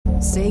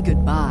Say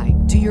goodbye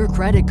to your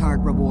credit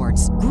card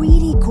rewards.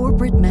 Greedy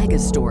corporate mega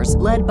stores,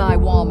 led by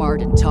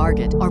Walmart and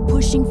Target, are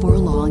pushing for a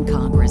law in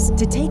Congress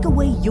to take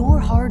away your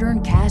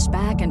hard-earned cash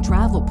back and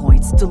travel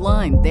points to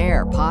line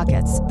their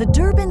pockets. The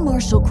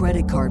Durbin-Marshall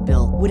credit card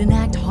bill would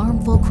enact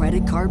harmful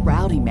credit card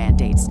routing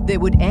mandates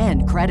that would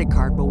end credit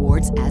card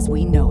rewards as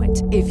we know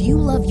it. If you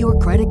love your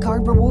credit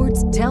card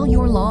rewards, tell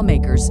your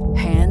lawmakers,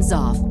 hands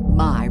off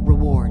my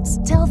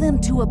rewards. Tell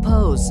them to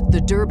oppose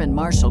the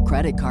Durbin-Marshall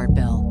credit card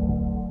bill.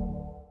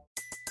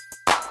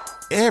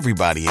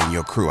 Everybody in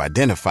your crew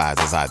identifies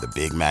as either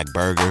Big Mac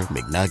Burger,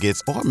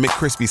 McNuggets, or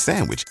McCrispy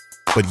Sandwich.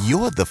 But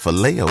you're the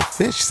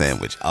Filet-O-Fish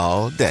Sandwich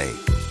all day.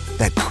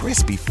 That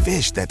crispy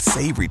fish, that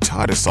savory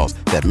tartar sauce,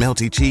 that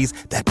melty cheese,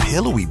 that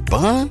pillowy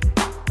bun.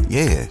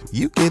 Yeah,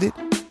 you get it.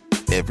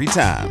 Every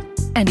time.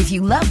 And if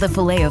you love the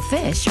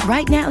Filet-O-Fish,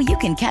 right now you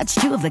can catch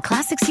two of the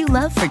classics you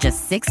love for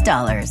just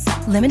 $6.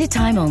 Limited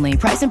time only.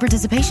 Price and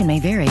participation may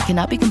vary.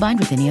 Cannot be combined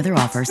with any other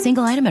offer.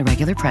 Single item at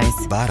regular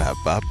price.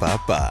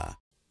 Ba-da-ba-ba-ba.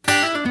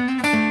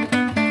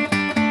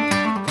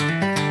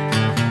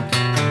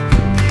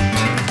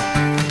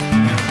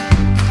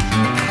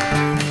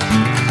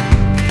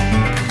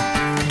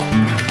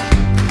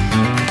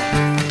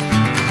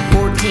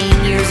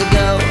 14 years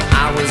ago,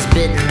 I was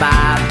bitten by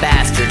a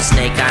bastard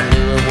snake. I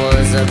knew it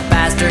was a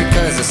bastard,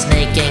 cause a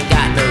snake ain't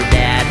got no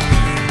dad.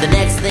 The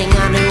next thing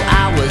I knew,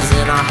 I was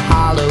in a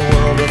hollow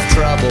world of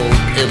trouble.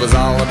 It was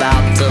all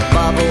about to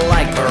bubble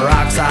like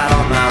peroxide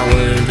on my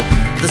wound.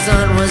 The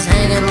sun was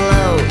hanging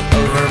low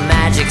over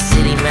Magic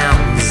City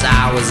mountains.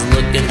 I was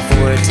looking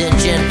for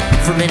attention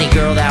from any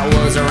girl that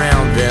was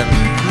around them.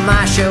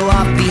 My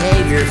show-off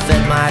behavior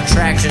fed my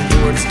attraction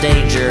towards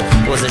danger.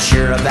 Wasn't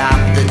sure about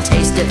the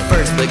taste at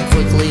first, but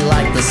quickly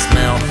liked the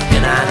smell.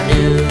 And I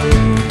knew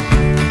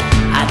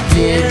I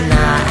did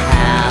not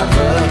have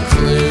a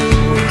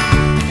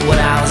clue what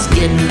I was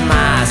getting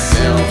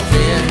myself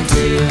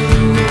into,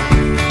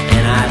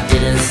 and I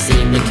didn't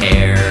seem to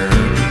care.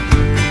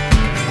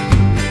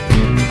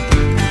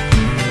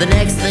 The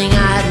next thing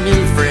I had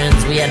new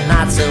friends, we had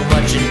not so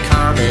much in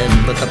common,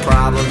 but the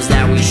problems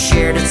that we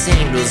shared, it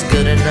seemed, was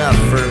good enough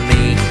for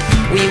me.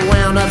 We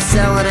wound up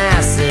selling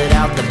acid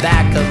out the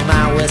back of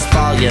my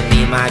Westphalia.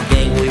 Me and my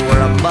gang, we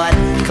were a mutt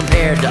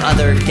compared to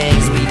other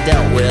gangs we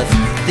dealt with.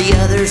 The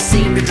others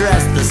seemed to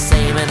dress the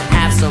same and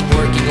have some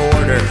working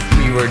order.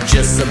 We were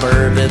just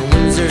suburban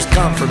losers,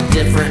 come from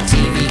different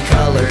TV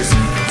colors.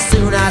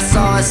 Soon I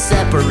saw us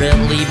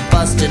separately,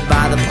 busted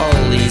by the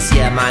police.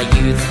 Yeah, my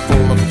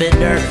youthful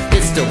offender,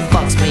 it still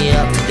fucks me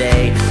up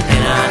today.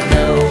 And I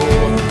know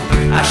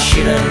I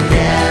should have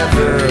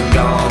never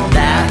gone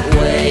that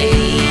way,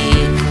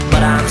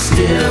 but I'm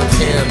still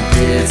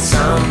tempted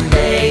some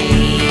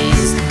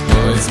days.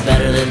 Well, it's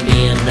better than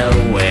being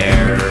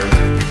nowhere.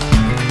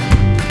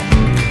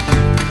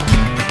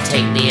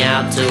 Take me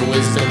out to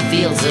wisdom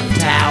fields of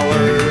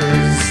towers.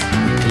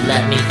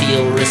 Let me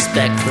feel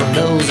respect from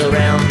those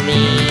around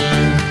me.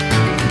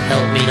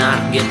 Help me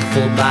not get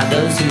fooled by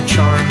those who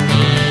charm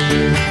me.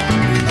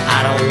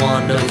 I don't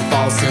want no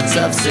false sense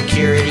of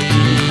security,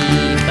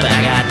 but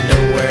I got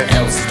nowhere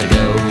else to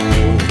go.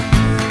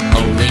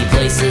 Only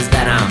places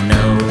that I'm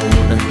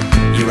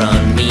known. You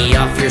run me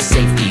off your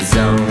safety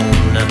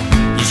zone.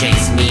 You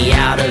chase me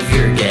out of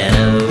your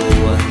ghetto.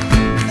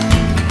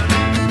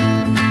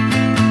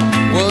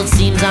 Well, it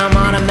seems I'm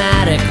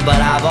automatic,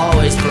 but I've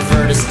always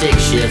preferred a stick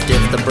shift.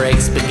 If the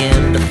brakes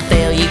begin to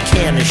fail, you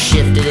can just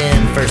shift it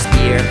in first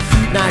gear.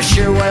 Not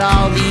sure what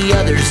all the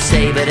others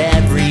say, but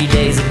every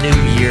day's a new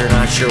year.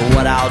 Not sure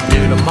what I'll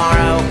do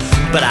tomorrow,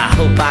 but I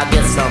hope I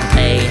get some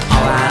pay.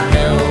 All I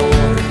know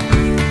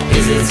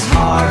is it's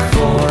hard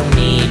for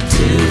me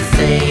to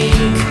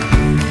think,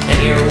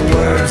 and your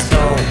words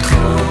don't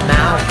come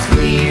out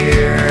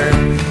clear.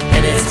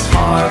 And it's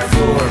hard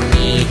for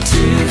me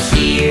to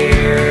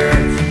hear,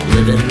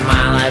 living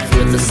my life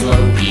with a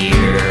slow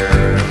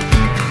gear.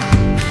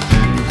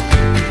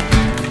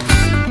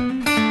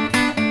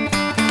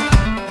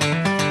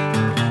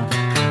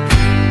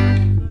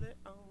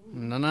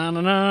 Na na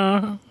na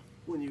na.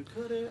 When you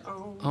cut it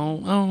on.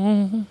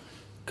 On.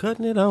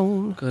 Cutting it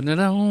on. Cutting it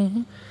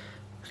on.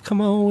 Come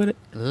on with it.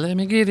 Let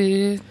me get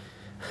it.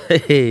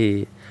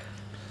 Hey.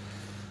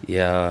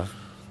 Yeah.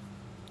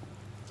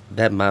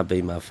 That might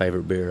be my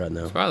favorite beer right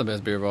now. It's probably the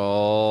best beer of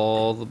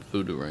all the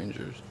Voodoo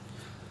Rangers.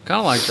 Kind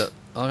of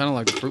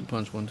like the fruit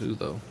punch one too,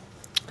 though.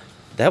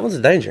 That one's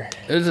a danger.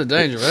 It's a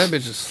danger. That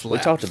bitch just slaps.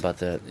 We talked about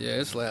that. Yeah,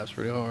 it slaps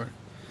pretty hard.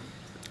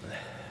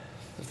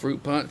 The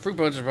fruit punch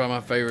is probably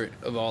my favorite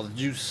of all the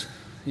juice,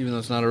 even though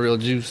it's not a real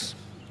juice.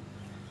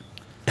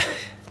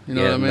 You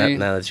know what I mean?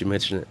 Now that you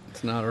mention it,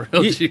 it's not a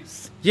real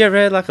juice. You ever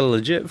had like a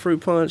legit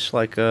fruit punch,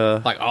 like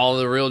all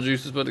the real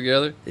juices put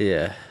together?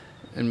 Yeah.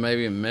 And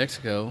maybe in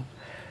Mexico.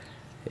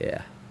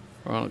 Yeah.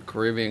 Or on a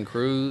Caribbean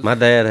cruise. My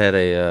dad had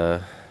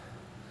a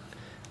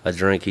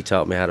drink he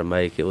taught me how to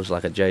make. It was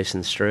like a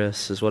Jason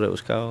Stress is what it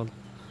was called.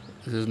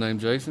 Is his name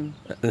Jason?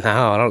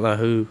 No, I don't know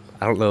who.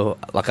 I don't know.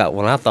 Like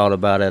when I thought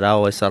about it, I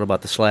always thought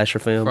about the slasher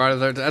film. Friday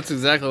the 13th. That's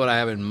exactly what I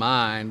have in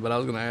mind, but I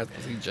was going to ask,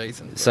 was he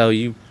Jason? So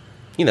you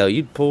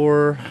you'd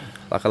pour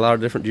like a lot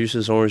of different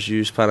juices, orange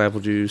juice, pineapple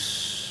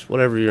juice,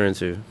 whatever you're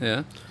into.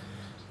 Yeah.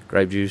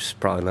 Grape juice,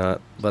 probably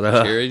not. But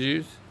Cherry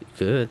juice? you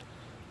could.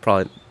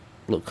 Probably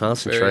a little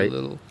concentrate. Very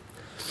little.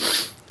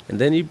 And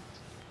then you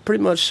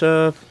pretty much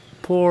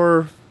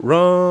pour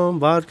rum,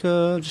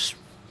 vodka, just...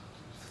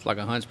 Like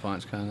a hunch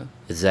punch, kind of.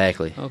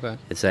 Exactly. Okay.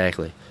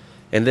 Exactly.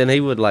 And then he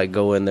would, like,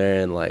 go in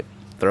there and, like,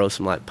 throw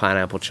some, like,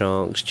 pineapple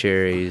chunks,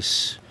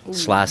 cherries,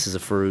 slices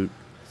of fruit.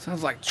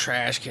 Sounds like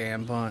trash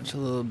can punch a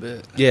little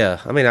bit. Yeah.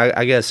 I mean,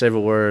 I guess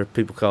everywhere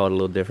people call it a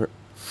little different.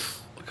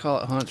 We call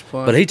it hunch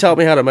punch. But he taught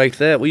me how to make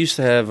that. We used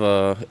to have,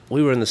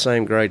 we were in the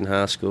same grade in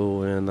high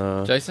school.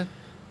 And Jason?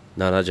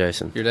 No, not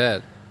Jason. Your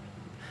dad?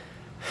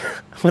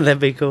 Wouldn't that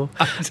be cool?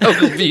 I'm so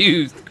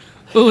confused.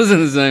 Who was in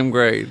the same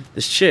grade?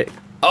 This chick.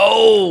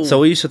 Oh! So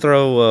we used to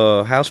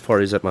throw house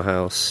parties at my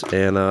house.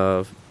 And,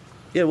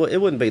 yeah, well, it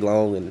wouldn't be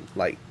long. And,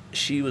 like,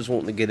 she was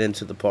wanting to get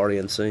into the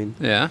partying scene.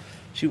 Yeah?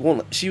 She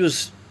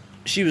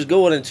was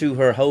going into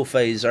her whole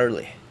phase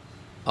early.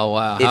 Oh,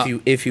 wow.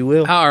 If you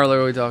will. How early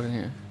are we talking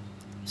here?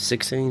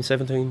 16,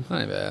 17.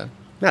 Not bad.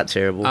 Not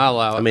terrible. I'll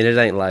allow it. I mean, it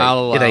ain't like, I'll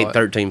allow it ain't it.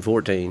 13,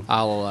 14.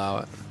 I'll allow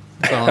it.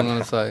 That's all I'm going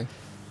to say.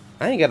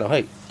 I ain't got no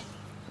hate.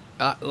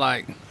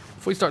 Like,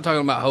 if we start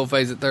talking about whole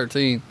phase at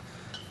 13,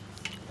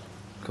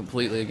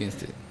 completely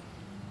against it.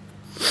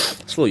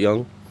 It's a little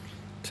young.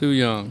 Too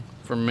young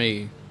for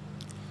me.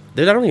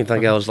 Dude, I don't even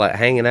think I was, like,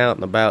 hanging out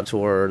and about to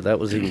where that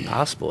was even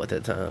possible at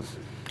that time.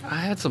 I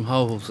had some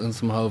hoes and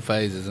some hoe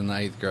phases in the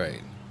 8th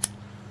grade.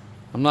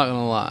 I'm not going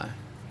to lie.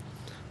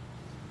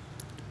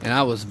 And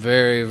I was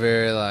very,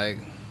 very, like,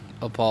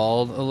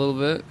 appalled a little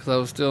bit because I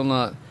was still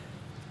not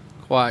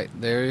quite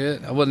there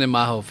yet. I wasn't in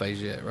my hoe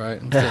phase yet,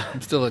 right?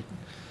 I'm still a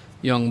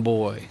young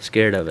boy.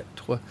 Scared of it.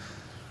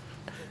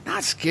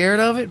 Not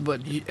scared of it,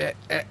 but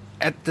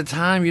at the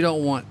time you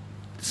don't want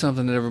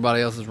something that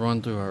everybody else has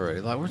run through already.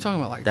 Like, we're talking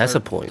about, like, That's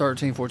a point.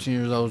 13, 14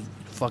 years old,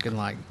 fucking,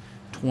 like,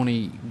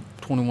 20,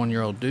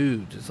 21-year-old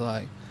dudes. It's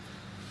like,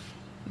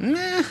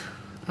 nah.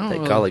 They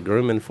call it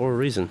grooming for a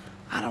reason.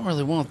 I don't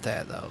really want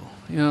that, though.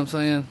 You know what I'm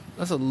saying?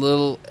 That's a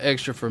little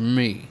extra for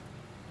me.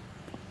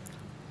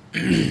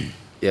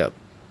 Yep.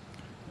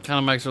 Kind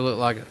of makes her look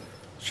like a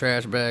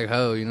trash bag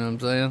hoe, you know what I'm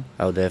saying?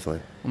 Oh,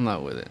 definitely. I'm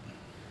not with it.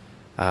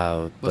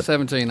 But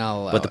 17,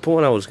 I'll allow But the it.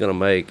 point I was going to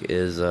make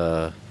is,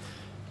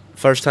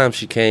 first time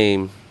she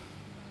came,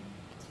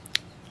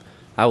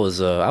 I was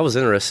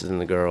interested in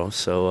the girl,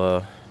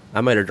 so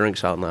I made her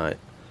drinks all night,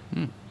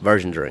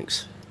 virgin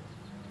drinks.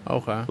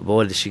 Okay. But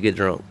boy, did she get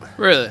drunk!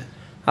 Really?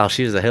 Oh,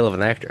 she was a hell of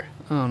an actor.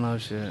 Oh, no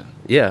shit.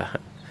 Yeah,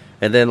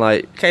 and then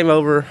like came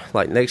over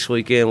like next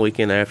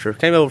weekend after,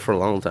 came over for a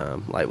long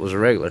time, like was a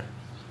regular.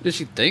 Did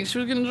she think she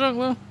was getting drunk,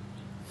 though?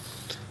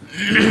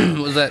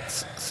 Was that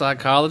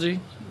psychology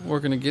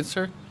working against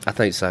her? I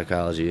think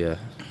psychology, yeah.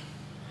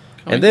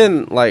 And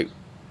then like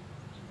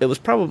it was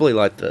probably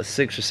like the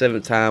 6th or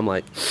 7th time,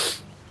 like.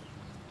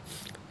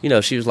 You know,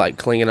 she was like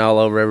clinging all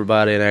over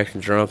everybody and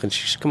acting drunk, and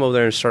she come over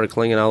there and started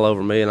clinging all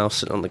over me, and I was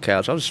sitting on the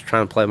couch. I was just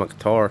trying to play my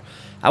guitar.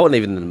 I wasn't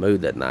even in the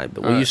mood that night,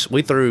 but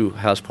we threw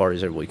house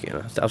parties every weekend.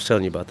 I was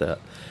telling you about that.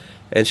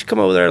 And she come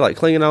over there like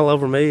clinging all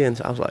over me, and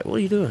I was like, "What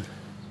are you doing?"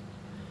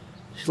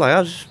 She's like,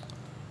 "I was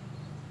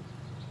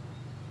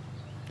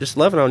just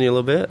loving on you a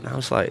little bit." And I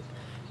was like,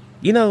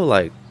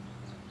 like,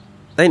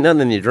 ain't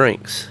nothing in your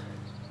drinks.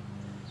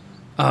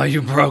 Oh,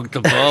 you broke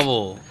the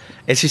bubble.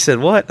 And she said,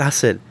 "What?" And I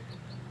said,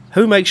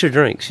 "Who makes your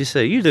drinks?" She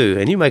said, "You do,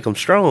 and you make them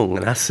strong."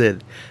 And I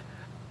said,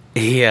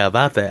 "Yeah,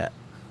 about that."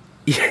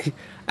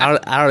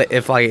 I don't.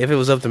 If it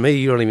was up to me,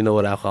 you don't even know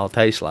what alcohol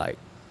tastes like.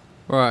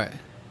 Right.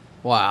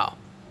 Wow.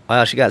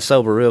 Wow, she got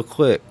sober real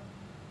quick.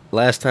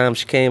 Last time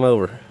she came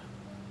over.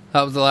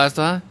 That was the last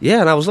time?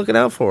 Yeah, and I was looking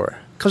out for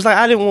her. Because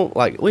I didn't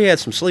want, we had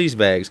some sleaze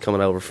bags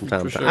coming over from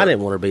time to time. Sure. I didn't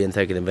want her being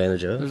taken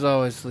advantage of. There's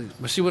always sleep.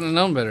 But she wouldn't have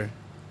known better.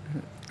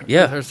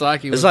 Yeah. Her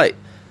psyche was... It's like,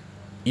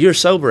 you're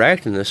sober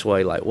acting this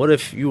way. Like, what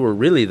if you were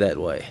really that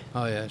way?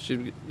 Oh, yeah.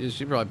 She'd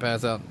probably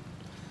pass out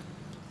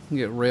and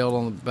get railed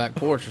on the back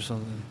porch or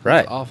something. Right.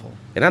 That's awful.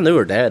 And I knew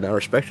her dad, and I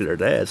respected her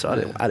dad, so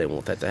I didn't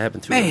want that to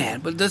happen to her. Man,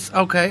 but this,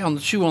 okay, on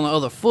the shoe on the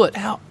other foot,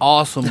 how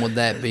awesome would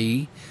that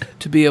be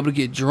to be able to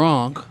get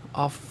drunk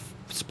off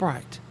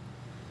Sprite?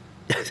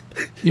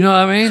 You know what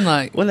I mean?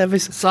 Like, Well, that be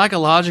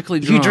psychologically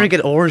you drunk.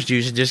 drinking orange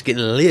juice and just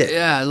getting lit.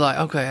 Yeah, like,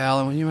 okay,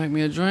 Alan, when you make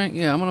me a drink,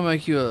 I'm going to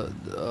make you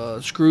a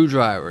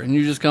screwdriver. And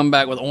you just come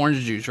back with orange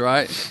juice,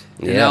 right?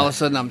 And Yeah. all of a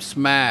sudden I'm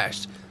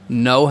smashed.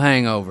 No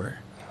hangover.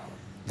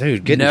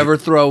 Dude, Never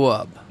throw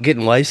up.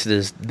 getting wasted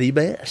is the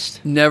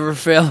best. Never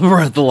fail a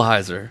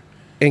breathalyzer.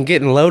 And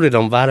getting loaded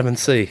on vitamin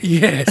C.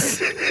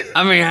 Yes.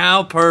 I mean,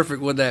 how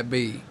perfect would that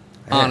be?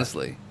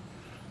 Honestly.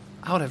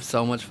 I would have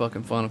so much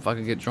fucking fun if I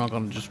could get drunk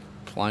on just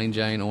plain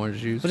Jane orange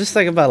juice. But just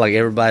think about, like,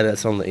 everybody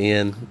that's on the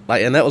end.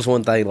 Like, and that was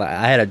one thing, like,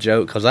 I had a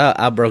joke, because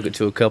I broke it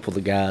to a couple of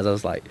the guys. I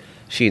was like,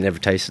 she ain't never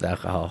tasted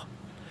alcohol.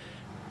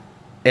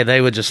 And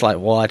they would just, like,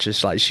 watch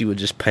us, like, she would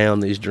just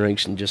pound these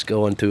drinks and just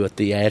go into a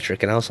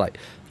theatric. And I was like,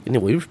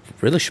 we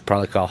really should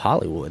probably call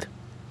Hollywood.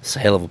 It's a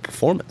hell of a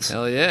performance.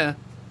 Hell yeah.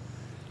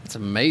 That's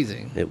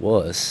amazing. It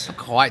was. I'm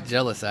quite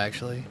jealous,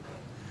 actually.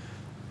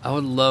 I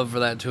would love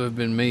for that to have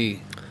been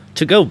me.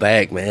 To go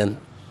back, man.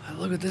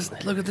 Look at this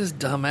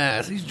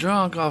dumbass. He's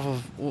drunk off of,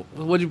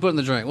 what'd you put in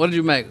the drink? What did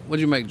you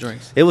make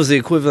drinks? It was the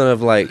equivalent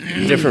of like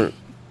different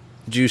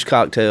juice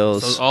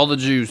cocktails. So all the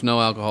juice,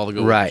 no alcohol to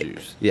go right. with the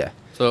juice. Yeah.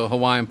 So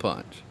Hawaiian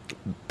punch.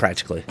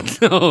 Practically.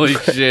 Holy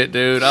shit,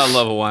 dude. I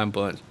love Hawaiian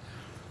punch.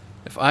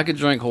 If I could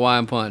drink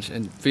Hawaiian punch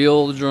and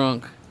feel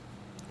drunk,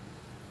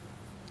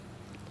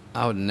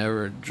 I would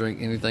never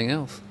drink anything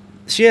else.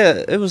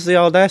 Yeah, it was the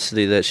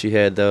audacity that she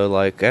had, though.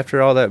 Like,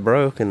 after all that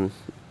broke, and,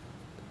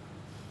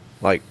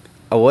 like,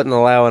 I wasn't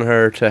allowing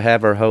her to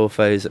have her hoe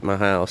phase at my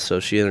house,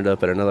 so she ended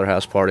up at another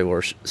house party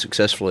where she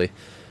successfully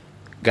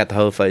got the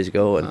hoe phase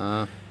going.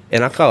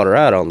 And I called her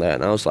out on that,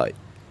 and I was like,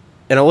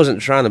 and I wasn't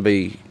trying to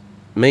be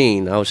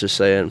mean, I was just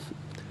saying,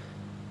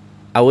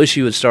 I wish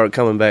you would start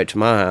coming back to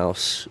my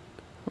house.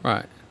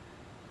 Right.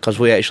 Because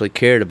we actually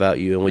cared about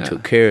you, and we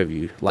took care of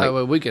you. Like, that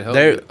way we could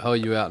hoe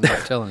you out and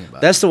not tell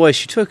anybody. That's the way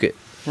she took it.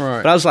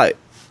 Right. But I was like,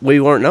 we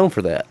weren't known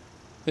for that.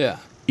 Yeah.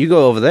 You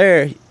go over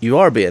there, you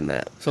are being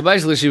that. So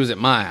basically, she was at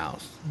my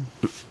house.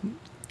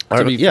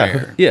 To be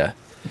fair. Yeah.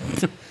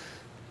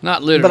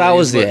 Not literally. But I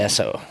was the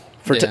asshole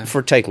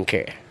for taking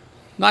care.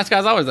 Nice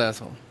guy's always the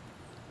asshole.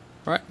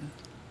 Right?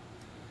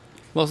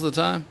 Most of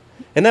the time.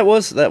 And that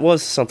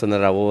was something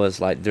that I was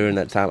like during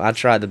that time. I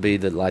tried to be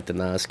the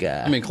nice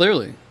guy. I mean,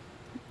 clearly,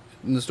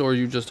 in the story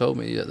you just told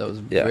me, that was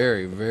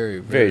very, very,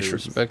 very true.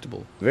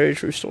 respectable. Very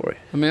true story.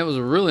 I mean, it was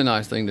a really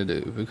nice thing to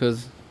do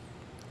because,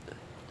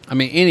 I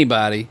mean,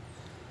 anybody,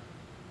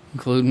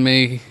 including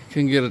me,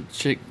 can get a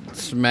chick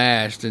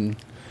smashed and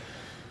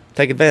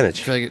take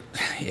advantage.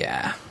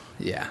 Yeah.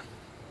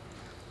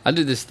 I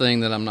did this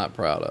thing that I'm not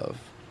proud of.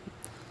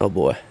 Oh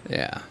boy.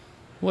 Yeah,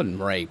 it wasn't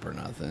rape or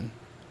nothing.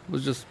 It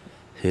was just.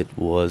 It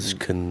was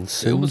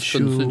consensual. It was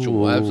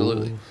consensual,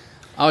 absolutely.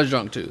 I was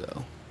drunk too,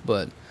 though.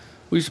 But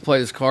we used to play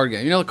this card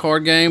game. You know the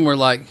card game where,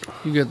 like,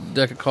 you get the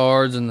deck of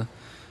cards and the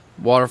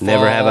waterfall.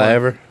 Never have I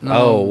ever?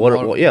 No, the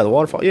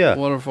waterfall, yeah.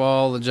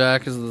 Waterfall, the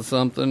jack is the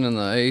something, and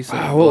the ace.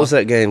 What was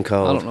that game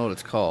called? I don't know what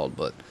it's called,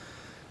 but.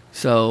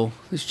 So,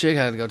 this chick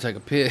had to go take a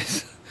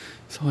piss.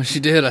 So when she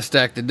did, I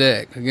stacked the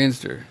deck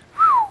against her.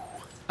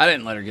 I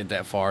didn't let her get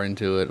that far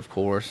into it, of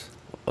course.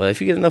 Well,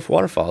 if you get enough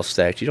waterfalls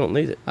stacked, you don't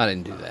need it. I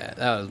didn't do that.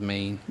 That was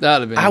mean. That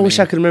would have been I wish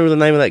I could remember the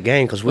name of that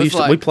game, because we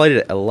played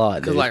it a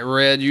lot. Because, like,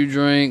 red, you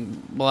drink,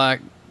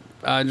 black,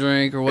 I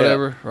drink, or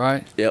whatever,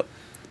 right? Yep.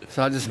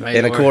 So I just made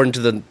it. And according to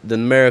the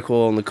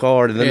numerical on the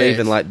card, and then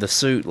even, like, the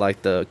suit,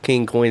 like the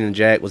king, queen, and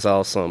jack was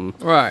all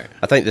something. Right.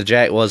 I think the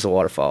jack was the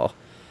waterfall.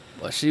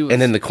 Well, she was.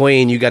 And then the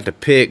queen, you got to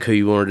pick who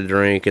you wanted to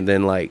drink, and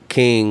then, like,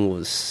 king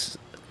was.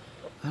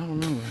 I don't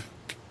remember.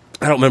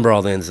 I don't remember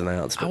all the ins and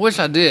outs. I wish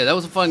I did. That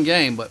was a fun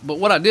game. But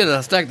what I did is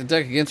I stacked the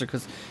deck against her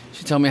because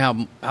she told me how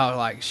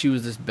like she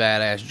was this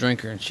badass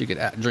drinker and she could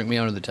drink me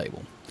under the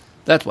table.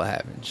 That's what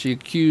happened. She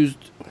accused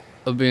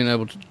of being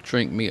able to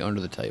drink me under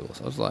the table.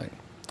 So I was like,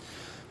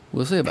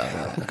 we'll see about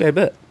that. Okay,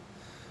 bet.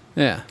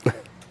 Yeah. It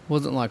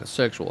wasn't like a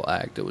sexual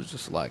act. It was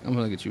just like, I'm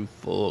going to get you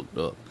fucked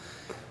up.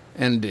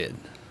 And it did.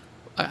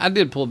 I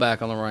did pull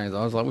back on the reins.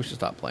 I was like, we should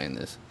stop playing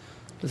this.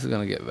 This is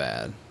going to get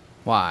bad.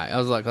 Why? I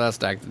was like, I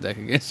stacked the deck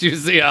against you to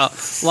see how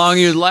long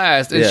you'd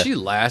last. And she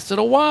lasted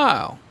a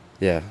while.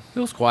 Yeah. It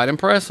was quite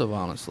impressive,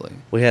 honestly.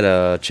 We had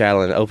a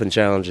open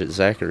challenge at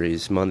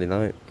Zachary's Monday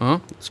night. Uh-huh.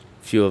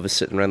 A few of us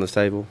sitting around the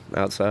table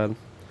outside.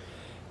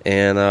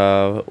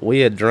 And we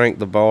had drank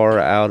the bar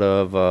out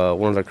of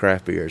one of the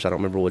craft beers. I don't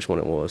remember which one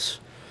it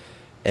was.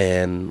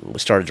 And we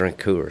started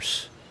drinking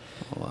Coors.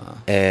 Oh, wow.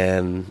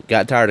 And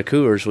got tired of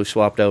Coors, we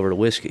swapped over to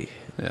whiskey.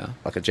 Yeah.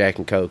 Like a Jack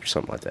and Coke or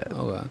something like that.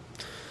 Okay.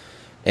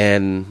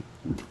 And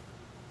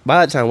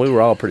by that time, we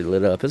were all pretty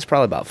lit up. It's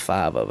probably about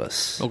 5 of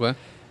us. Okay.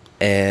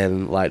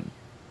 And, like,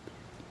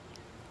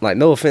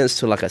 no offense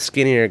to, like, a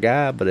skinnier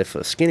guy, but if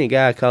a skinny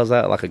guy calls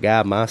out, like, a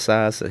guy my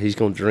size that he's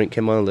going to drink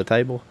him under the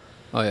table.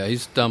 Oh, yeah,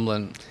 he's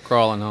stumbling,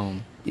 crawling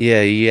home.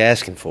 Yeah, you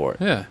asking for it.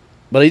 Yeah.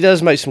 But he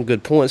does make some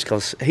good points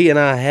because he and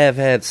I have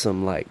had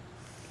some, like,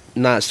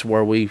 nights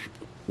where we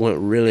went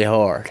really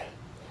hard.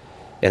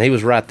 And he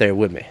was right there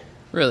with me.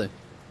 Really?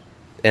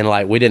 And,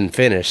 like, we didn't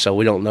finish, so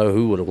we don't know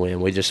who would have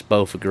won. We just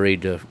both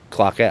agreed to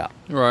clock out.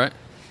 Right.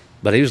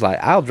 But he was like,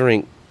 I'll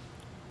drink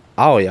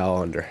all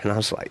y'all under. And I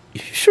was like,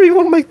 you sure you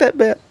want to make that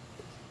bet?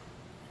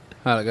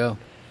 How'd it go?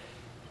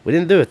 We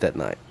didn't do it that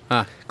night.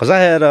 Huh. Because I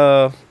had,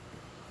 I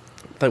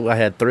think I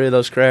had 3 of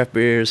those craft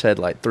beers, had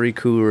like 3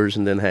 Coors,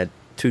 and then had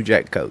 2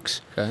 Jack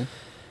Cokes. Okay.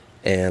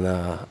 And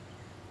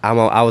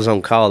I was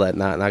on call that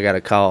night, and I got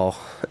a call.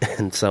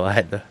 And so I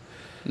had to.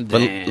 Damn.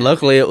 But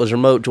luckily, it was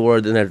remote to where I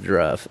didn't have to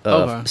drive.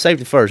 Okay.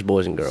 Safety first,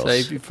 boys and girls.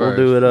 Safety first.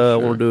 We'll do it. Sure.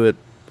 We'll do it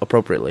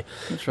appropriately.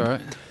 That's right.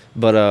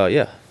 But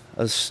yeah,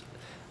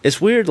 it's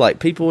weird. Like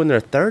people in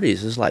their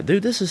 30s is like,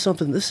 dude, this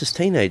is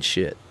teenage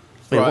shit.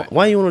 I mean, Right.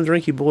 Why you want to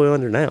drink your boy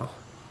under now?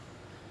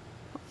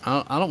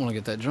 I don't want to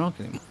get that drunk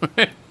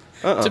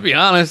anymore. To be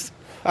honest,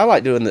 I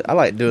like doing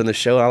the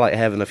show. I like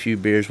having a few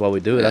beers while we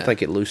do it. Yeah. I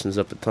think it loosens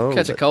up the tongue.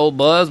 catch a cold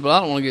buzz, but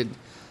I don't want to get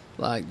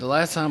Like, the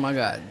last time I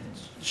got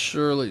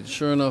sure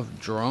enough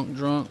drunk.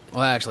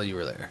 Well, actually, you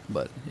were there,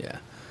 but yeah.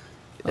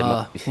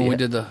 When we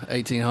did the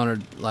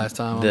 1800 last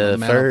time on the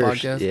Man Up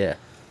podcast. Yeah.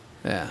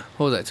 Yeah.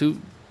 What was that,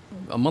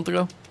 a month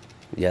ago?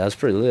 Yeah, that was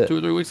pretty lit. 2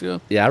 or 3 weeks ago?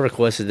 Yeah, I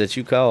requested that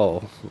you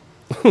call.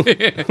 I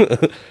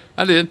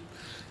did.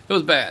 It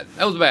was bad.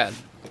 That was bad.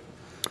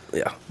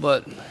 Yeah.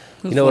 But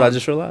you know what I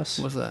just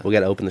realized? What's that? We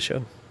got to open the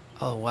show.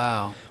 Oh,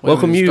 wow.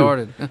 Welcome you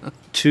started.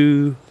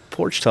 to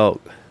Porch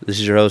Talk. This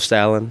is your host,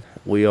 Alan.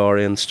 We are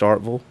in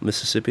Starkville,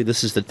 Mississippi.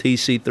 This is the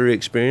TC3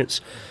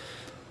 Experience.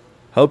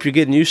 Hope you're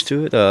getting used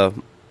to it.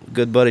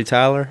 Good buddy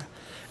Tyler.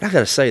 I got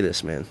to say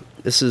this, man.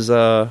 This is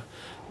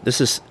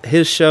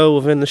his show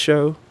within the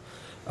show.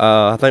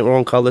 I think we're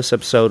going to call this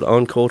episode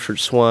Uncultured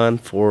Swine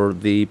for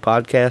the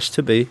podcast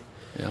to be.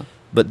 Yeah.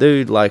 But,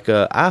 dude, like,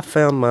 I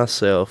found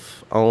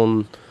myself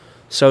on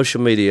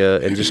social media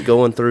and just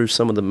going through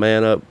some of the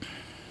Man Up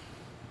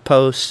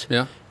posts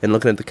and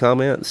looking at the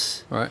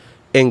comments. Right.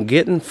 And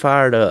getting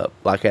fired up,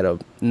 like, at a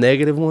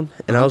negative one.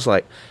 And I was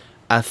like,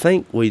 I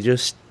think we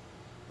just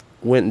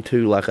went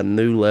into, like, a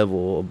new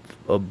level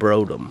of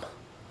brodom.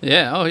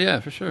 Yeah. Oh,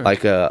 yeah, for sure.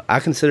 Like, I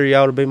consider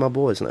y'all to be my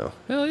boys now.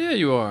 Hell yeah,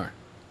 you are.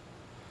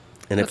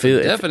 And That's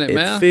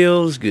it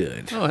feels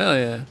good. Oh, hell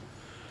yeah.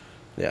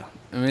 Yeah.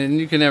 I mean,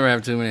 you can never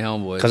have too many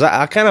homeboys. Because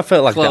I kind of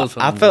felt like the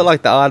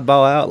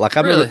oddball out. Like, I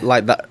remember,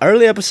 like, the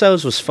early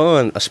episodes was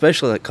fun,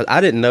 especially because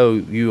I didn't know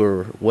you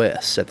were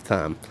Wes at the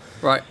time.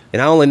 Right.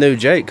 And I only knew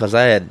Jake because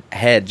I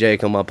had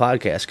Jake on my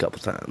podcast a couple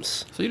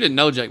times. So you didn't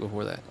know Jake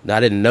before that?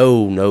 I didn't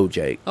know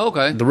Jake.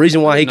 Okay. The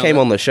reason why he came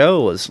on the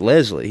show was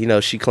Leslie. You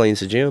know, she cleans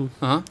the gym.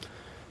 Uh-huh.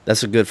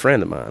 That's a good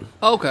friend of mine.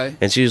 Okay.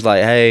 And she was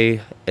like,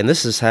 hey, and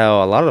this is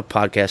how a lot of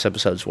podcast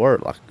episodes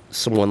work. Like,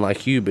 someone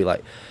like you be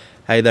like,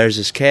 hey, there's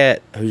this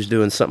cat who's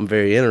doing something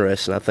very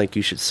interesting. I think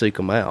you should seek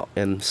him out.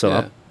 And so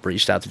I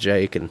reached out to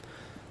Jake and,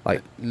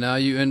 like. Now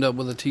you end up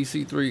with a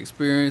TC3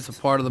 Experience, a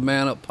part of the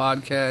Man Up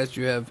podcast.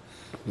 You have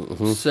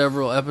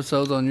several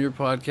episodes on your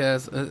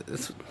podcast.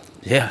 It's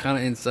kind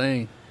of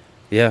insane.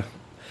 Yeah.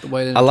 The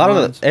way a lot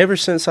of ever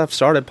since I've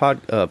started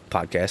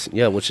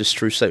podcasting, which is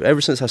true. Ever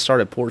since I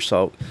started Porch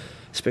Talk,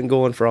 it's been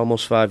going for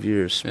almost 5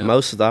 years. Yeah.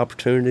 Most of the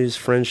opportunities,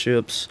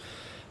 friendships,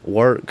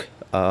 work,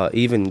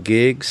 even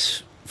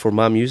gigs for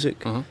my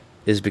music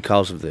is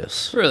because of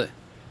this. Really?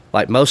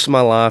 Like, most of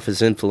my life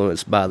is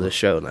influenced by this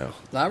show now.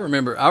 I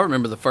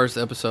remember the first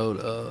episode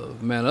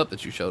of Man Up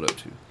that you showed up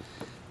to.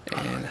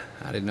 And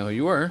I didn't know who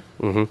you were,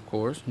 of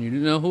course. And you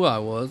didn't know who I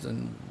was,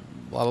 and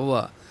blah, blah,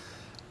 blah.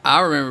 I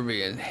remember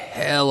being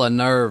hella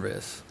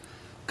nervous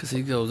because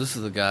he goes, this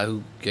is the guy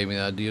who gave me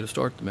the idea to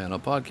start the Man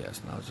Up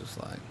podcast. And I was just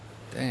like,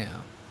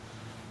 damn.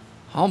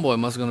 Homeboy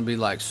must going to be,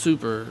 like,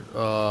 super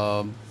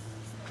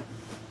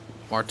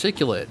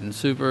articulate and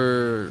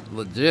super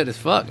legit as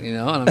fuck, you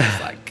know? And I'm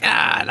just like,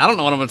 God, I don't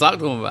know what I'm going to talk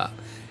to him about.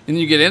 And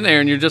you get in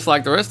there and you're just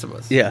like the rest of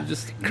us. Yeah, you're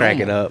just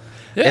cracking up.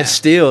 Yeah.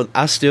 And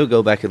I still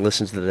go back and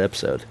listen to that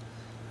episode.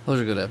 Those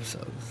are good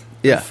episodes.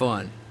 Yeah. They're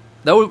fun.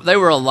 They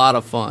were a lot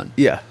of fun.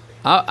 Yeah.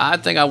 I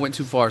think I went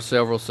too far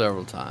several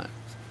times.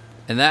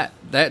 And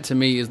that to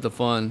me is the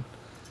fun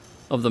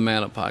of the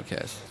Man Up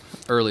podcast.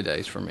 Early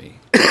days for me.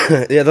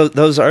 Yeah,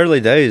 those early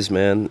days,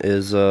 man,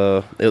 is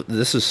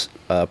this is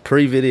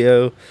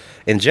pre-video.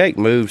 And Jake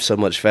moves so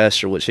much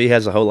faster, which he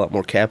has a whole lot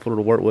more capital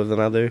to work with than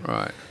I do.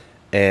 Right.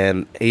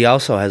 And he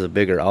also has a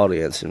bigger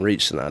audience and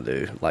reach than I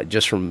do, like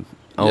just from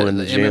owning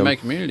the gym. MMA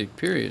community,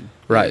 period.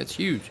 Right. Yeah, it's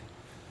huge.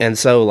 And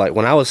so, like,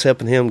 when I was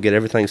helping him get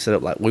everything set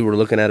up, like we were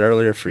looking at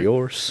earlier for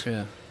yours,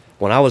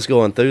 when I was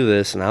going through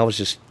this and I was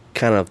just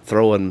kind of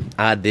throwing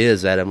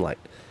ideas at him, like,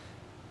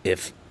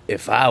 if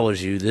I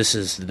was you, this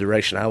is the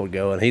direction I would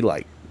go. And he,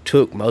 like,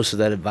 took most of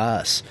that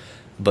advice,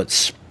 but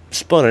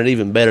spun it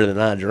even better than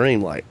I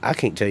dreamed. Like, I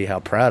can't tell you how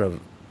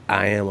proud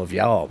I am of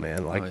y'all,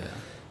 man. Like,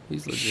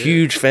 he's legit.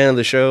 Huge fan of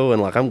the show,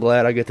 and, like, I'm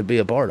glad I get to be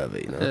a part of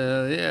it, you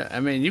know? Yeah. I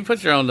mean, you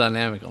put your own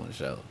dynamic on the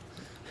show.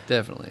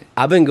 Definitely.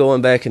 I've been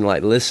going back and,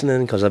 like,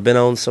 listening because I've been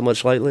on so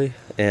much lately,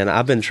 and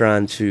I've been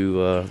trying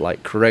to,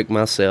 like, correct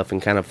myself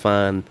and kind of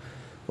find,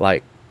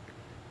 like,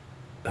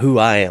 who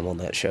I am on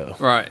that show.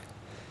 Right.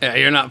 Yeah,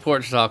 you're not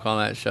Porch Talk on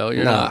that show.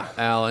 You're not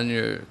Alan.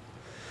 You're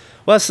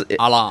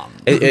Alan.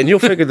 And you'll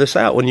figure this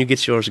out when you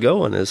get yours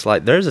going. It's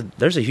like there's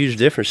a huge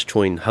difference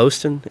between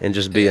hosting and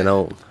just being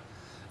on.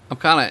 I'm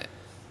kind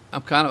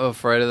of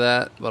afraid of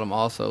that, but I'm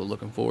also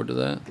looking forward to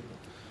that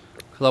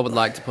because I would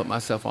like to put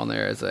myself on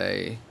there as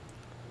a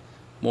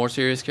more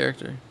serious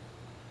character,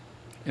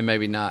 and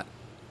maybe not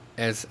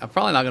as. I'm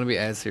probably not going to be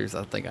as serious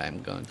as I think I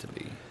am going to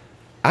be.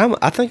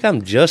 I think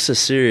I'm just as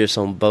serious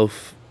on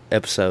both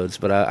episodes,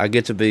 but I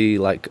get to be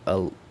like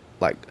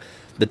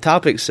the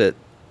topics that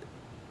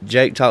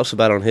Jake talks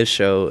about on his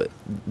show.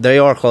 They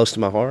are close to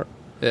my heart.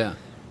 Yeah.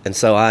 And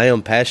so I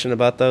am passionate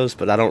about those,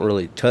 but I don't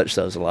really touch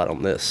those a lot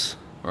on this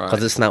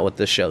because it's not what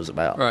this show's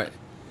about. Right.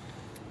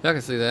 I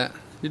can see that.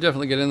 You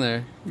definitely get in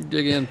there. You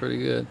dig in pretty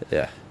good.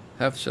 Yeah.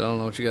 Half the shit I don't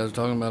know what you guys are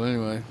talking about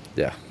anyway.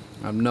 Yeah.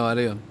 I have no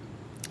idea.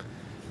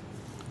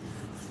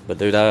 But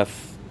dude, I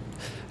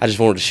just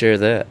wanted to share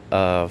that.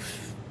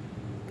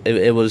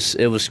 it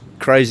was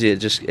crazy. It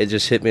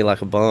just hit me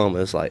like a bomb. It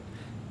was like,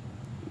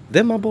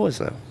 they're my boys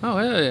now. Oh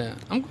hell yeah!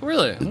 I'm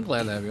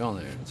glad to have you on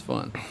there. It's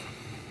fun.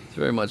 It's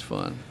very much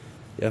fun.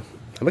 Yeah,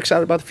 I'm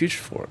excited about the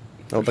future for it.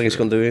 I don't think it's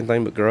going to do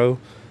anything but grow.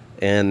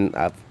 And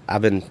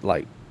I've been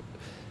like,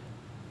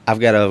 I've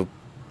got a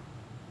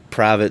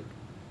private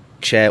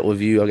chat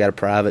with you. I got a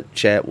private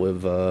chat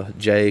with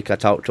Jake. I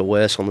talked to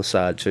Wes on the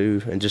side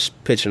too, and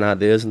just pitching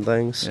ideas and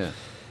things. Yeah.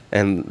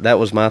 And that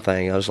was my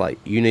thing. I was like,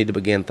 you need to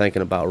begin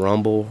thinking about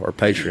Rumble or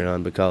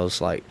Patreon, because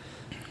like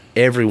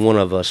every one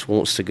of us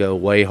wants to go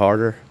way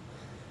harder.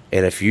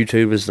 And if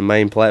YouTube is the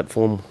main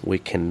platform, we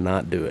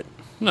cannot do it.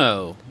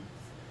 No.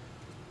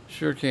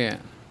 Sure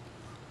can't.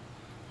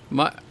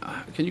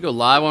 Can you go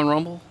live on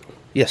Rumble?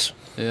 Yes.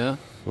 Yeah.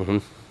 Mm-hmm.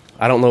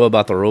 I don't know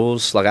about the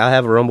rules. Like, I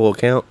have a Rumble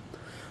account.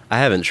 I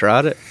haven't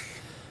tried it.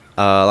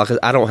 Like,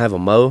 I don't have a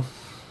Mo.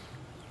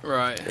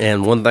 Right.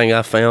 And one thing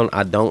I found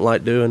I don't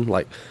like doing,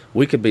 like,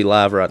 we could be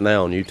live right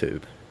now on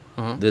YouTube.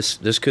 Uh-huh.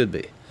 This could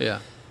be. Yeah.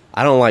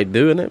 I don't like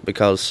doing it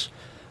because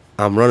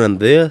I'm running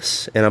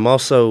this, and I'm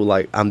also,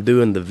 like, I'm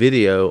doing the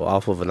video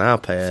off of an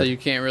iPad. So you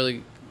can't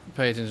really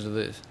pay attention to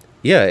this.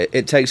 Yeah,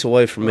 it takes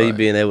away from me Right.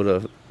 being able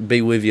to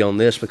be with you on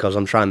this, because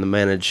I'm trying to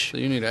manage So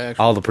you need an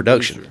all the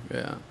production. producer.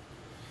 Yeah.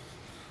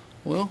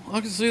 Well, I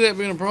can see that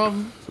being a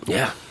problem.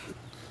 Yeah.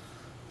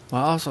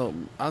 Well, also,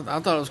 I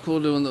thought it was cool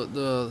doing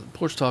the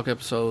Porch Talk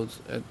episodes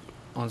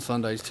on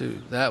Sundays,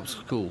 too. That was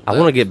cool. I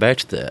want to get back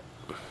to that.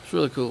 It's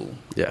really cool.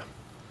 Yeah.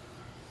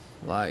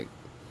 Like,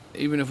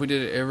 even if we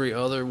did it every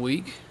other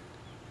week,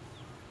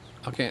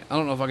 I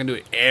don't know if I can do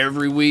it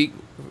every week.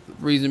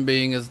 Reason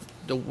being is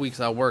the weeks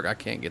I work, I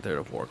can't get there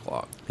till 4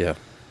 o'clock. Yeah.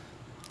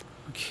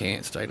 I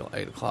can't stay till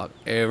 8 o'clock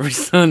every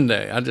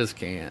Sunday. I just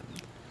can't.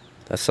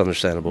 That's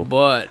understandable.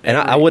 But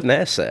I wouldn't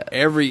ask that.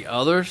 every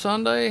other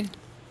Sunday,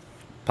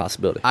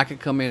 Possibility. I could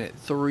come in at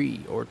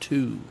 3 or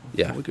 2.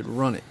 Yeah. We could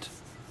run it.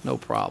 No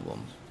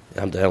problem.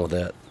 I'm down with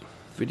that.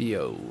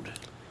 Videoed.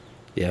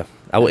 Yeah.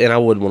 I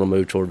would want to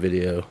move toward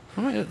video.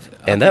 I mean,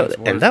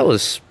 That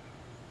was.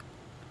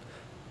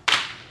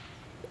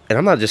 And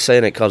I'm not just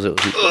saying it because it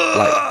was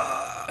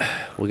like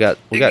we got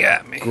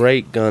got me.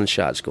 great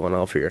gunshots going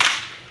off here.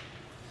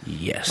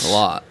 Yes. a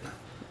lot.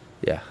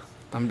 Yeah.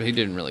 He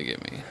didn't really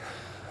get me.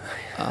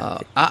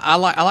 I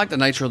like the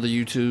nature of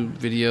the YouTube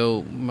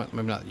video.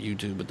 Maybe not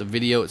YouTube, but the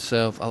video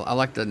itself. I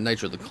like the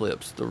nature of the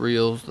clips, the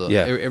reels,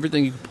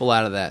 everything you can pull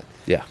out of that.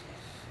 Yeah.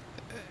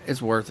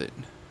 It's worth it.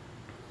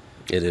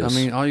 It is. I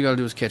mean, all you got to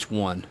do is catch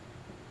one.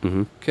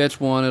 Mm-hmm. Catch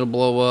one, it'll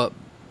blow up.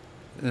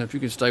 And if you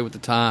can stay with the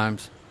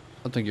times,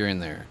 I think you're in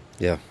there.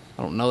 Yeah.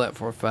 I don't know that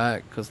for a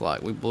fact because,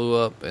 like, we blew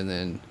up and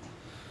then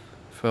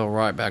fell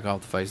right back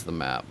off the face of the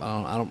map.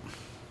 I don't.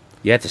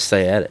 You have to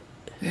stay at it.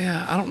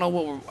 Yeah, I don't know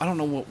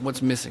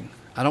what's missing.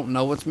 I don't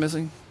know what's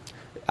missing.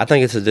 I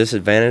think it's a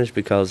disadvantage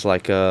because,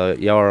 like,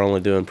 y'all are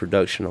only doing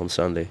production on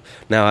Sunday.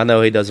 Now, I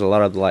know he does a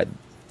lot of, like,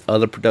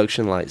 other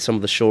production, like some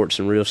of the shorts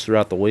and reels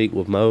throughout the week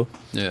with Mo.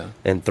 Yeah.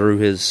 And through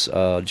his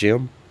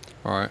gym.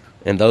 All right.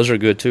 And those are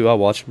good, too. I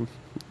watch them.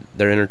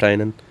 They're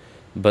entertaining.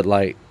 But,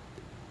 like,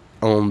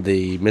 on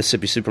the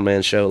Mississippi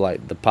Superman show,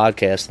 like, the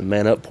podcast, the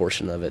Man Up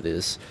portion of it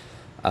is,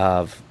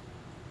 and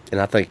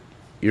I think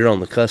you're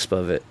on the cusp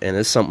of it, and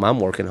it's something I'm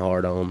working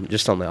hard on,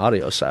 just on the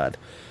audio side,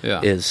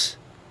 is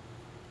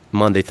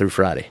Monday through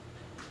Friday.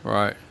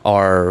 Right.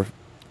 Or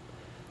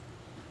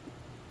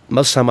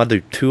most of the time I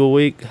do 2 a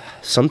week.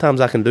 Sometimes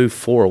I can do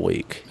 4 a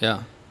week.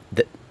 Yeah.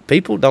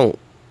 People don't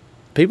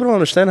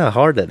understand how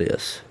hard that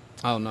is.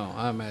 Oh, no,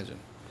 I imagine.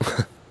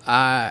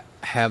 I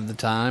have the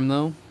time,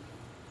 though.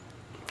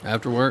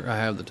 After work, I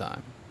have the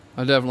time.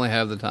 I definitely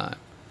have the time.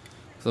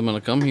 So I'm going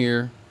to come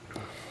here.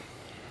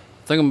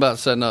 I think I'm about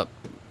setting up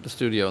the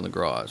studio in the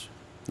garage.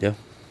 Yeah.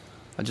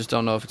 I just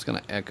don't know if it's going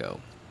to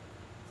echo.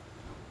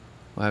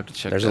 We'll have to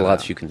check There's that a lot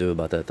out. you can do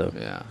about that, though.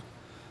 Yeah.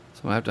 So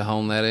I'm going to have to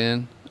hone that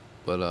in.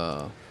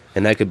 But,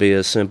 And that could be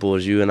as simple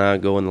as you and I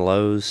going to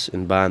Lowe's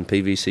and buying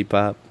PVC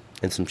pipe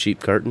and some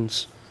cheap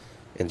curtains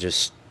and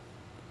just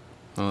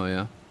oh,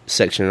 yeah.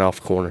 sectioning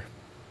off the corner.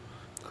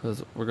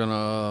 Because we're going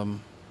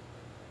to...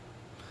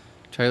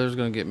 Taylor's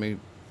going to get me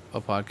a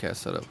podcast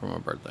set up for my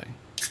birthday.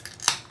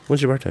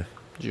 When's your birthday?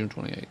 June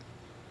 28th.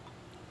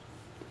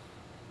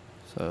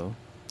 So...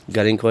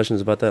 Got any questions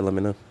about that? Let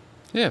me know.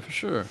 Yeah, for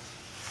sure.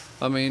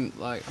 I mean,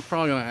 like, I'm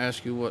probably going to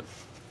ask you what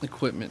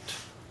equipment...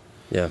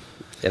 Yeah.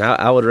 And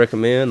I would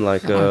recommend,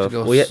 like, I'll have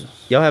to go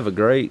y'all have a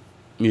great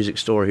music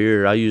store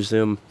here. I use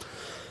them.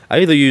 I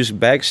either use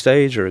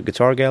Backstage or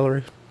Guitar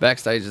Gallery.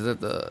 Backstage, is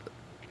that the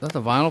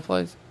vinyl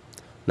place?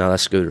 No,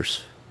 that's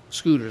Scooters.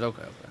 Scooters,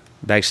 okay.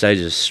 Backstage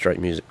is straight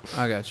music.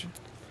 I got you.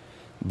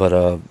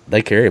 But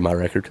they carry my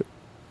record.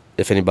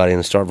 If anybody in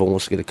Starville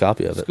wants to get a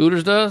copy of it.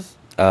 Scooters does?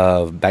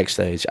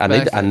 Backstage.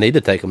 I need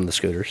to take them to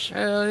Scooters.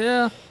 Hell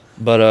yeah.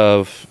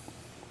 But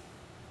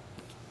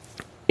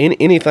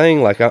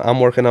anything, like I'm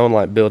working on,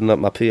 like, building up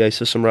my PA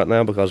system right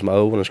now because my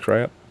old one is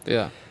crap.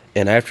 Yeah.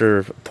 And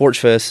after Porch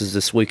Fest is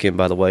this weekend,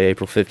 by the way,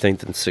 April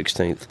 15th and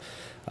 16th.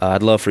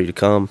 I'd love for you to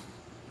come.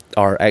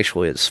 Or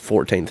actually, it's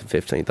 14th and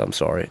 15th. I'm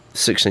sorry.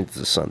 16th is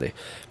a Sunday.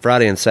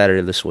 Friday and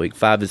Saturday this week.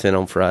 5 to 10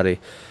 on Friday.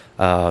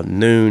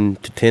 Noon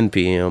to 10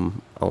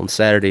 p.m. on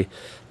Saturday.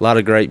 A lot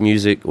of great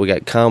music. We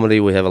got comedy.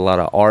 We have a lot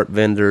of art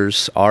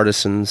vendors,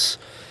 artisans.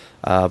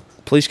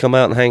 Please come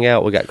out and hang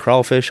out. We got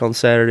crawfish on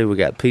Saturday. We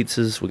got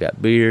pizzas. We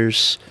got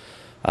beers.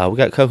 We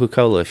got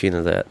Coca-Cola, if you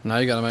know that. Now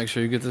you got to make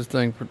sure you get this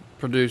thing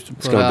produced and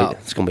put out.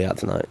 It's going to be out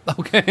tonight.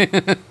 Okay.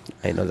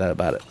 Ain't no doubt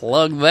about it.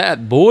 Plug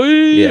that, boy.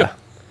 Yeah.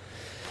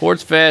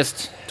 Ports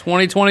Fest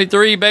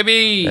 2023,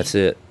 baby. That's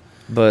it.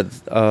 But,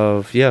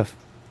 yeah.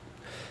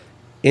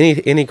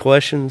 Any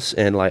questions?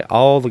 And, like,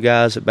 all the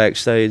guys at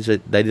Backstage,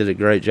 they did a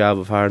great job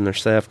of hiring their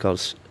staff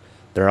because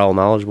they're all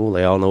knowledgeable.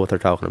 They all know what they're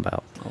talking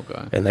about.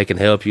 Okay. And they can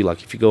help you.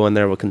 Like, if you go in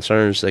there with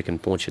concerns, they can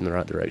point you in the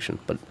right direction.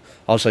 But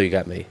also, you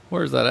got me.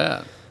 Where's that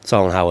at? It's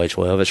on Highway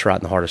 12. It's right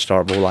in the heart of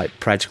Starkville, like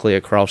practically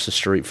across the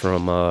street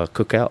from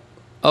Cookout.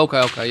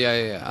 Okay.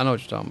 Yeah. I know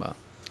what you're talking about.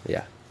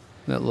 Yeah.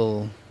 That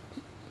little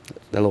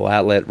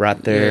outlet right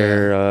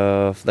there.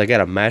 Yeah. They got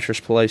a mattress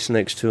place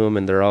next to them,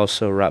 and they're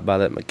also right by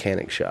that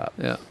mechanic shop.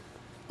 Yeah.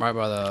 Right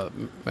by the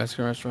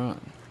Mexican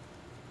restaurant?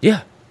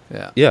 Yeah.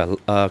 Yeah.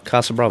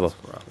 Casa Bravo.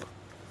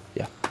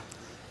 Yeah.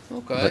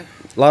 Okay.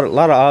 But a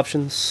lot of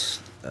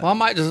options. Well, I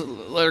might just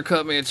let her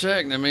cut me a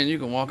check. I mean, you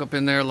can walk up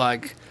in there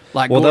like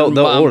well, Gordon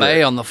they'll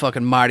Bombay on the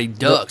fucking Mighty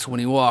Ducks when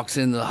he walks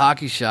in the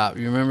hockey shop.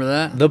 You remember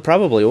that? They'll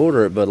probably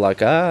order it, but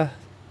like I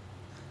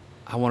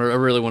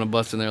really want to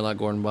bust in there like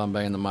Gordon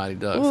Bombay and the Mighty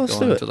Ducks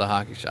going into the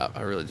hockey shop.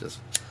 I really just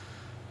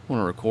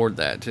want to record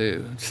that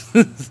too.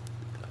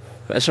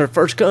 That's our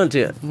first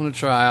content. I'm going to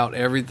try out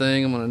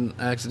everything. I'm going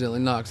to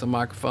accidentally knock some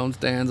microphone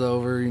stands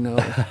over,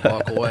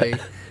 walk away.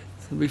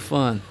 It'll be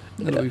fun.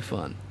 It'll be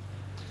fun.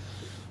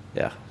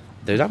 Yeah.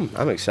 Dude,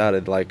 I'm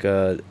excited. Like,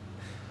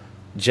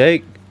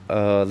 Jake,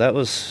 that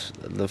was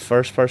the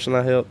first person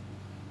I helped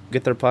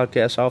get their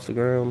podcast off the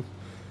ground.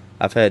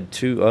 I've had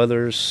 2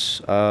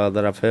 others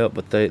that I've helped,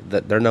 but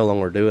they're no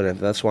longer doing it.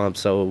 That's why I'm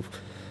so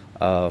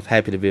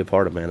happy to be a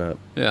part of Man Up.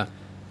 Yeah.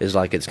 It's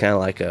like it's kind of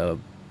like a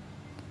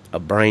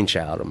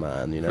brainchild of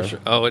mine, For sure.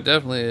 Oh, it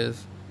definitely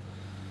is.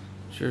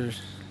 Sure,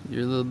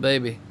 your little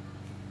baby.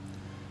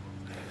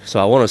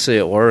 So I want to see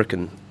it work,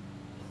 and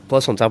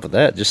plus on top of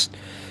that,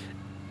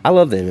 I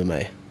love the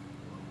MMA.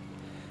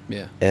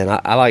 Yeah. And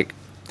I like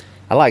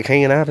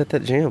hanging out at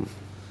that gym.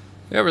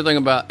 Everything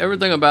about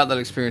that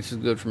experience is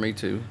good for me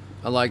too.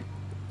 I like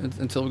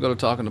until we go to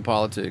talking to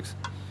politics,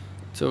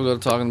 until we go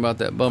to talking about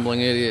that bumbling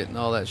idiot and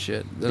all that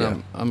shit.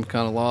 Then I'm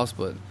kind of lost.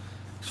 But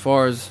as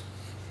far as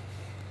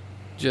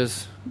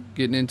just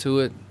getting into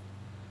it,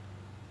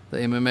 the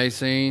MMA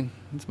scene,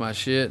 it's my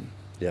shit.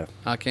 Yeah.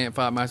 I can't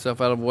fight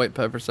myself out of a white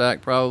pepper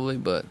sack probably,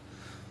 but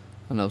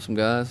I know some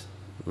guys.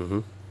 Mm-hmm.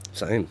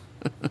 Same.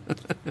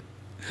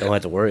 Don't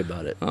have to worry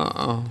about it.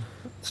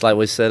 It's like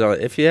we said,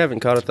 if you haven't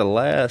caught it, the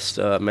last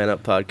Man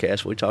Up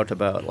podcast, we talked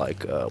about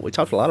we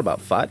talked a lot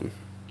about fighting.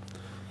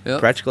 Yep.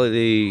 Practically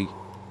the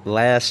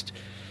last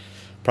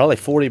probably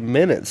 40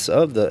 minutes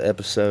of the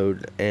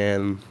episode,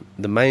 and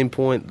the main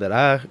point that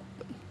I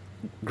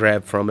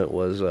grabbed from it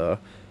was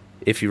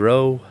if you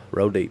row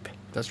deep.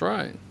 That's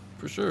right,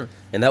 for sure.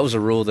 And that was a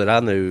rule that I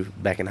knew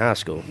back in high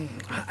school.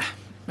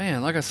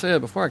 Man, like I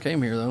said before I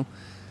came here, though,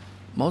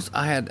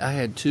 I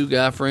had 2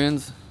 guy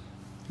friends.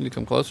 Can you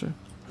come closer?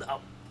 No.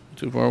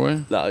 Too far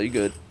away? No, you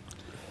good.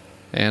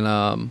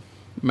 And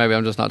maybe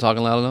I'm just not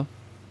talking loud enough.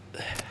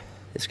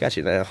 It's got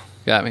you now.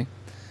 Got me.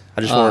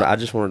 I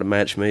just wanted to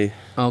match me.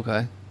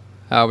 Okay.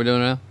 How are we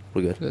doing now?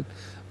 We're good. Good.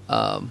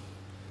 I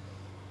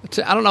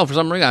don't know. For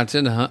some reason, I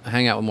tend to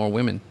hang out with more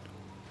women,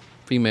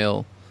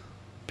 female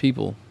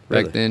people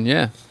Really? back then.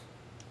 Yeah.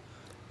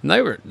 And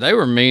they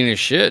were mean as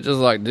shit, just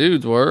like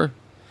dudes were.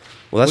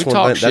 Well, that's we one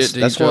talk thing. shit to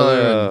That's each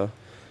other.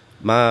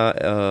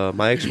 why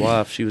my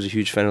ex-wife, she was a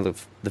huge fan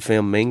of the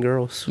film Mean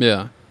Girls.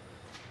 Yeah.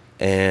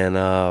 And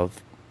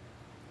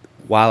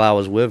while I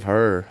was with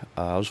her,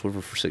 I was with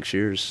her for 6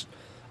 years.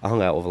 I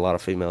hung out with a lot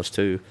of females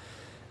too,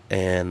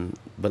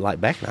 but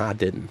like back then I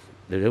didn't.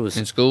 Dude, it was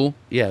In school?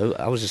 Yeah,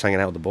 I was just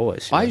hanging out with the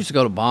boys. I used to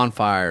go to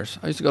bonfires.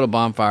 And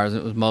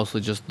it was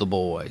mostly just the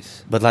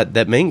boys. But like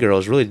that Mean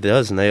Girls really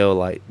does nail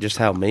like just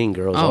how mean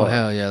girls Oh are.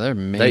 hell yeah, they're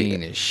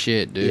mean as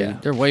shit, dude. Yeah.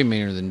 They're way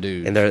meaner than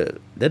dudes. And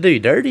they do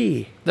you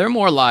dirty. They're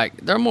more like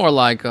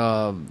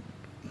I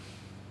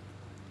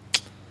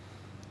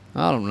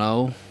don't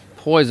know,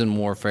 poison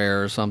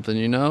warfare or something,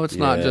 It's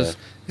not Yeah.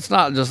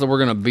 just that we're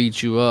gonna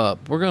beat you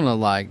up. We're gonna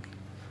like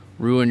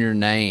ruin your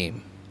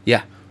name.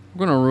 Yeah.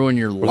 We're gonna ruin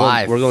your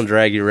life. We're gonna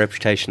drag your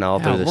reputation all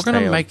through this We're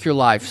gonna town. make your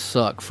life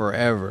suck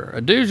forever.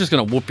 A dude's just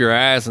gonna whoop your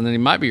ass, and then he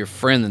might be your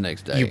friend the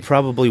next day. You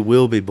probably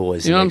will be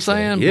boys. You know what I'm next day.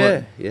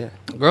 saying? Yeah,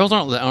 yeah. Girls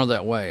aren't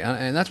that way,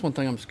 and that's one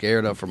thing I'm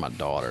scared of for my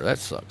daughter. That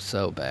sucks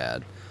so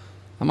bad.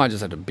 I might just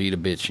have to beat a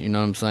bitch. You know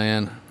what I'm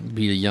saying?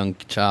 Beat a young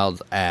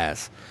child's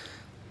ass.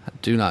 I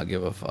do not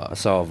give a fuck. I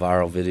saw a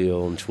viral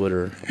video on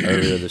Twitter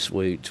earlier this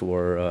week to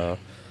where there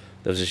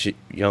was this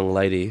young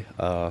lady.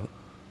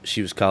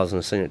 She was causing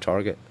a scene at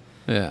Target.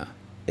 Yeah.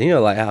 And you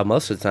know, like how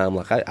most of the time,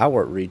 like I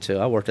work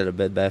retail. I worked at a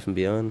Bed Bath &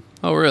 Beyond.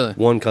 Oh, really?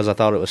 One, because I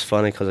thought it was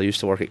funny because I used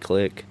to work at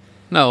Click.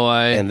 No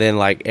way. And then,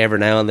 like, every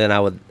now and then I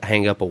would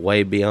hang up a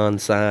Way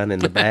Beyond sign in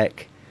the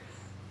back.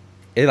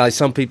 And, like,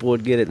 some people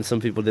would get it and some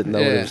people didn't know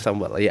what it was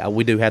talking about. Like, yeah,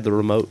 we do have the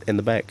remote in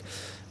the back.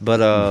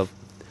 But,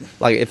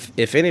 like,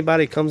 if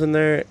anybody comes in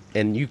there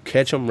and you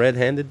catch them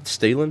red-handed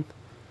stealing,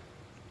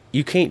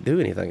 you can't do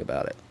anything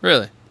about it.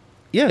 Really?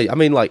 Yeah, I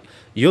mean, like,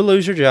 you'll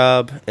lose your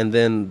job, and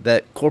then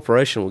that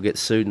corporation will get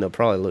sued, and they'll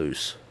probably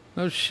lose.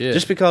 Oh, shit.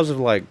 Just because of,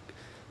 like,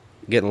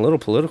 getting a little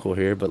political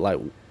here, but, like,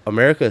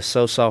 America is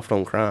so soft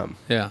on crime.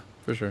 Yeah,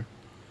 for sure.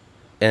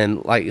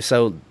 And, like,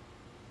 so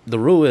the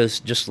rule is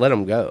just let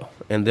them go,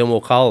 and then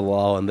we'll call the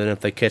law, and then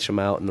if they catch them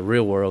out in the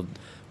real world,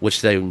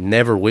 which they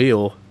never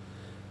will,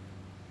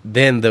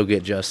 then they'll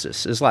get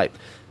justice. It's like,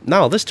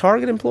 no, this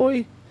Target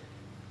employee,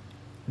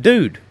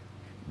 dude,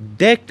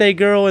 decked a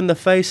girl in the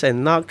face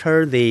and knocked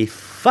her the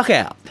fuck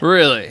out.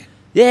 Really?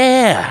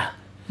 Yeah.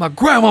 My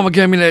grandmama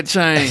gave me that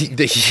chain.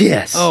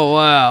 Yes. Oh,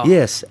 wow.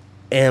 Yes.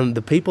 And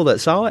the people that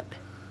saw it,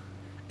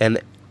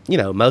 and, you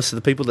know, most of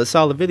the people that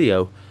saw the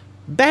video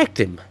backed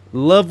him,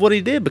 loved what he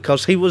did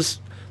because he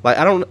was, like,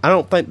 I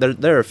don't think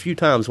there are a few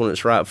times when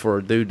it's right for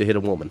a dude to hit a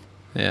woman.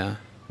 Yeah.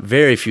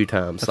 Very few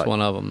times. That's like,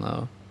 one of them,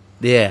 though.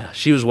 Yeah,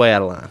 she was way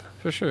out of line.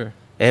 For sure.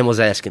 And was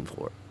asking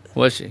for it.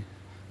 Was she?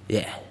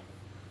 Yeah.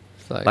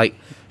 It's Like,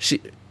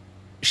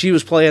 she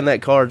was playing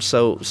that card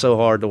so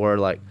hard to where,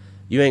 like,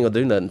 you ain't gonna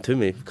do nothing to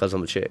me because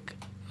I'm a chick.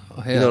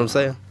 Oh, You know what I'm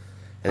saying?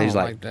 And I he's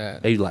don't like, like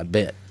that. He's like,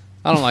 bet.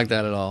 I don't like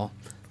that at all.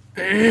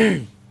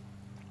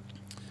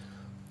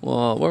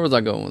 Well, where was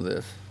I going with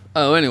this?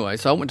 Oh, anyway,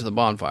 so I went to the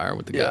bonfire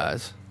with the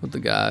guys,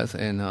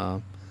 and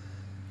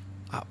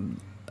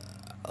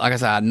like I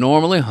said, I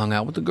normally hung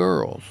out with the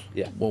girls.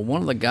 Yeah. Well,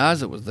 one of the guys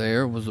that was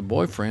there was the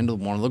boyfriend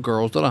of one of the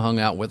girls that I hung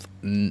out with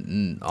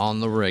on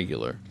the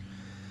regular.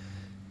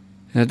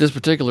 And at this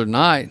particular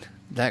night,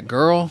 that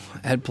girl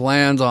had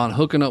plans on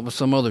hooking up with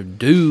some other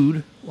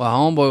dude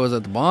while homeboy was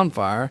at the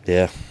bonfire.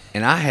 Yeah.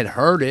 And I had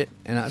heard it,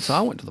 and so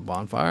I went to the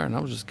bonfire, and I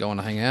was just going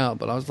to hang out.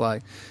 But I was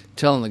like,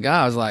 telling the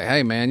guy, I was like,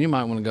 hey, man, you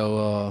might want to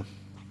go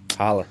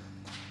Holler.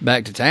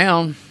 back to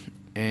town,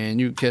 and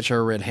you catch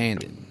her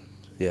red-handed.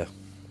 Yeah.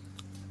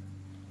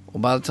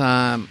 Well, by the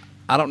time,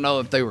 I don't know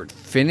if they were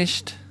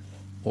finished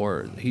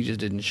or he just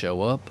didn't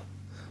show up.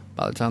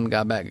 By the time the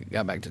guy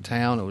got back to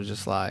town, it was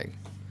just like,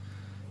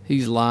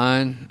 he's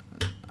lying.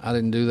 I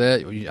didn't do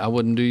that. I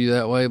wouldn't do you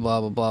that way,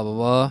 blah, blah, blah, blah,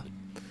 blah.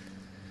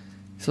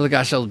 So the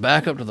guy shows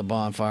back up to the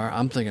bonfire.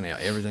 I'm thinking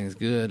everything's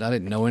good. I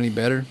didn't know any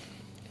better.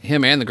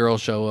 Him and the girl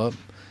show up.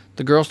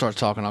 The girl starts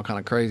talking all kind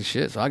of crazy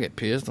shit, so I get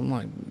pissed. I'm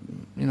like,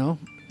 you know,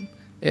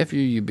 F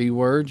you, you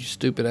B-word, you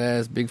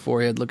stupid-ass, big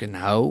forehead-looking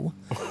hoe.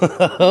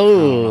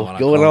 Oh,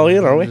 going all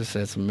in, are we? Just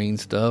said some mean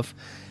stuff.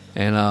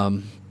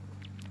 And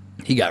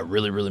he got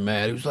really, really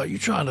mad. He was like, you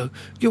trying to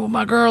get with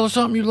my girl or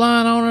something? You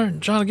lying on her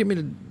and trying to get me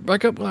to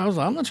break up? I was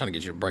like, I'm not trying to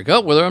get you to break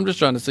up with her. I'm just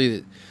trying to see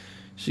that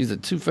she's a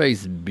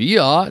two-faced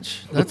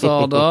biatch. That's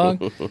all,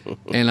 dog.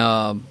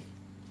 And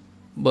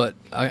but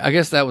I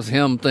guess that was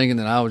him thinking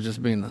that I was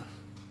just being a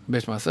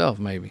bitch myself,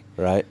 maybe.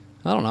 Right.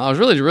 I don't know. I was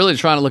really, really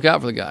trying to look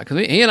out for the guy because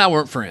he and I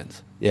weren't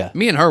friends. Yeah.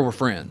 Me and her were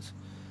friends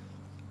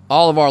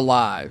all of our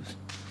lives.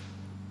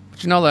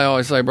 But you know they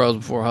always say bros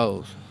before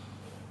hoes.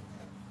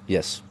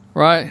 Yes.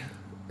 Right?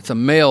 It's a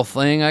male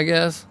thing, I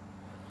guess.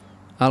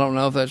 I don't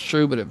know if that's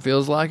true, but it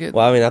feels like it.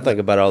 Well, I mean, I think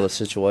about all the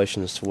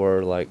situations to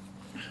where, like,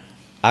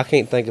 I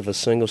can't think of a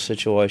single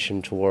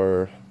situation to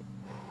where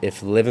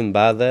if living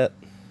by that,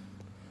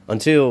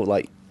 until,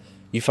 like,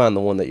 you find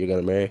the one that you're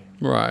going to marry.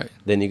 Right.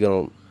 Then you're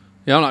going to...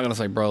 Yeah, I'm not going to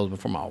say bros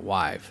before my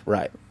wife.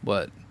 Right.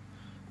 But...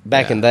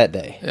 Back in that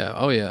day. Yeah.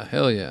 Oh, yeah.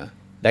 Hell yeah.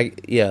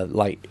 Yeah,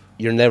 like,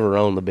 you're never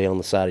wrong to be on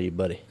the side of your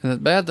buddy. And the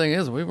bad thing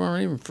is, we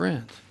weren't even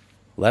friends.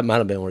 Well, that might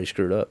have been where you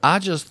screwed up. I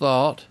just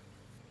thought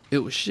it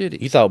was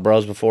shitty. You thought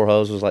bros before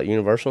hoes was, like,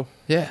 universal?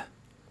 Yeah.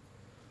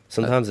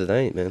 Sometimes it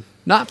ain't, man.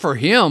 Not for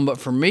him, but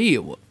for me.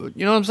 You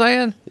know what I'm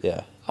saying?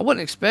 Yeah. I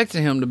wasn't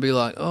expecting him to be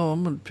like, oh,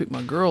 I'm going to pick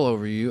my girl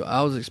over you.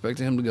 I was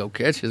expecting him to go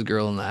catch his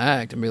girl in the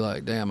act and be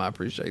like, damn, I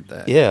appreciate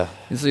that. Yeah.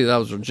 And see, that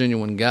was a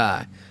genuine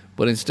guy.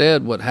 But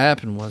instead, what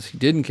happened was he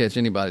didn't catch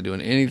anybody doing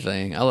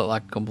anything. I looked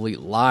like a complete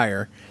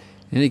liar.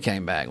 And he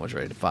came back and was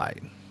ready to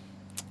fight.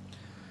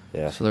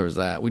 Yeah. So there was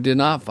that. We did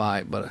not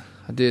fight, but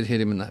I did hit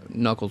him in the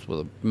knuckles with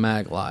a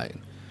mag light.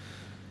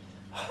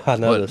 I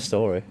know the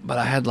story. But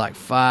I had like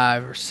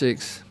 5 or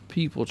 6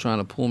 people trying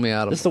to pull me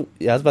out of I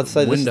was about to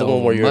say, this is the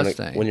one where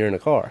when you're in a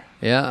car.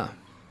 Yeah.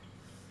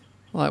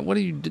 Like, what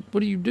do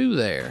you do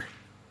there?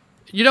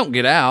 You don't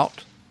get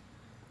out.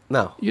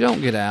 No. You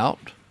don't get out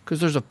because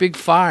there's a big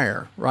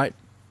fire right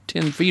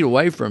 10 feet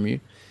away from you.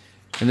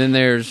 And then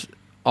there's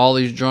all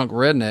these drunk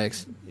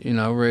rednecks, you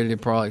know, ready to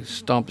probably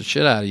stomp the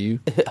shit out of you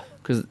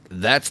because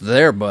that's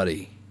their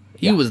buddy.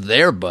 He was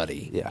their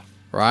buddy. Yeah.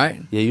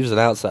 Right? Yeah, he was an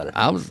outsider.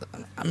 I was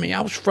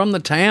from the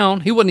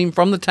town. He wasn't even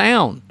from the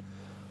town.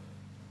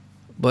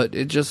 But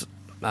I just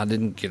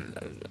wasn't a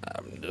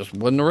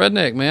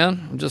redneck,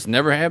 man. I just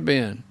never have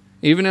been.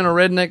 Even in a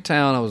redneck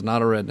town, I was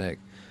not a redneck.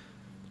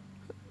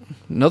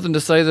 Nothing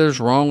to say there's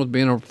wrong with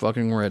being a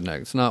fucking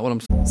redneck. It's not what I'm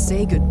saying.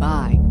 Say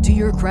goodbye to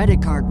your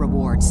credit card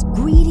rewards.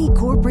 Greedy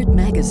corporate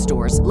mega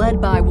stores,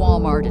 led by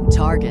Walmart and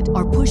Target,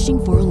 are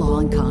pushing for a law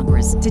in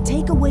Congress to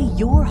take away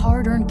your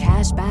hard-earned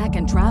cash back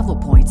and travel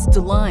points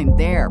to line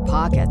their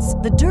pockets.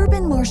 The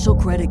Durbin-Marshall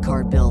credit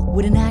card bill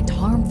would enact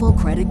harmful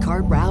credit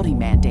card routing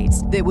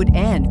mandates that would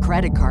end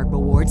credit card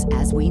rewards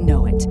as we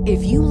know it.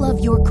 If you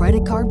love your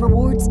credit card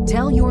rewards,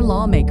 tell your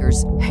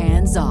lawmakers,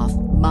 hands off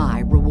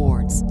my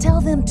rewards. Tell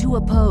them to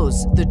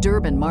oppose the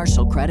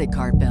Durbin-Marshall credit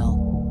card bill.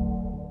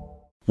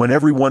 When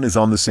everyone is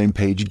on the same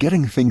page,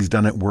 getting things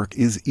done at work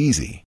is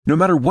easy. No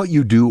matter what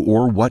you do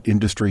or what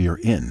industry you're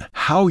in,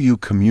 how you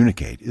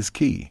communicate is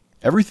key.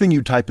 Everything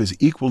you type is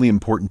equally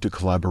important to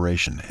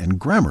collaboration, and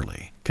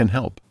Grammarly can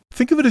help.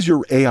 Think of it as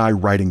your AI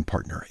writing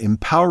partner,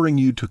 empowering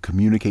you to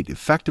communicate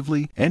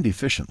effectively and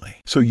efficiently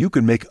so you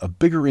can make a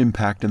bigger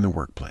impact in the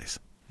workplace.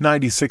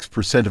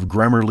 96% of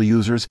Grammarly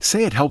users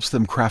say it helps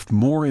them craft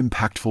more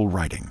impactful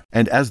writing.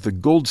 And as the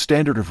gold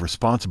standard of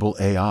responsible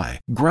AI,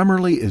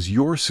 Grammarly is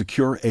your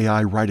secure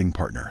AI writing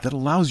partner that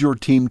allows your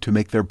team to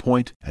make their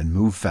point and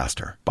move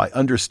faster. By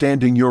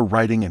understanding your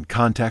writing and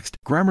context,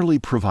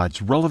 Grammarly provides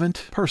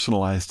relevant,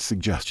 personalized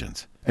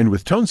suggestions. And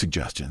with tone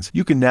suggestions,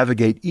 you can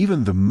navigate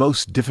even the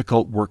most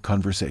difficult work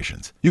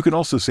conversations. You can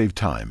also save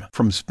time,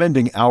 from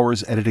spending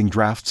hours editing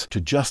drafts to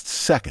just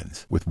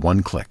seconds with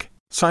one click.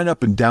 Sign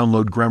up and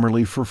download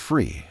Grammarly for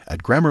free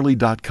at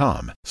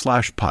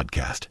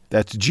Grammarly.com/podcast.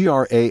 That's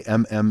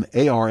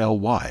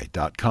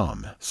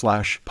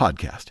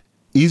GRAMMARLY.com/podcast.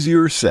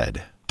 Easier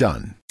said,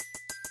 done.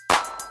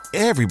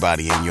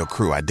 Everybody in your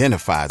crew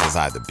identifies as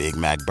either Big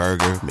Mac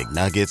Burger,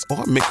 McNuggets,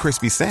 or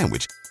McCrispy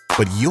Sandwich.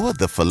 But you're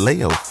the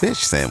Filet-O-Fish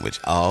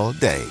Sandwich all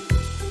day.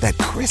 That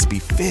crispy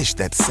fish,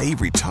 that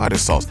savory tartar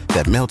sauce,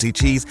 that melty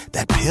cheese,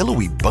 that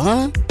pillowy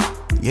bun.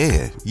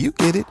 Yeah, you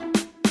get it.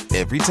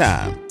 Every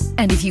time.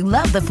 And if you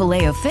love the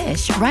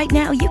Filet-O-Fish, right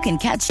now you can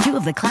catch two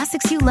of the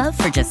classics you love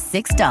for just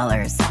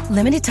 $6.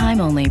 Limited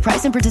time only.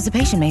 Price and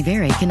participation may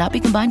vary. Cannot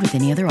be combined with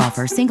any other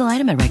offer. Single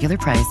item at regular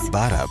price.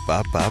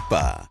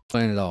 Ba-da-ba-ba-ba.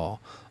 Saying it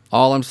all.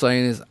 All I'm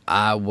saying is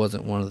I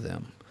wasn't one of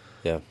them.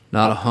 Yeah.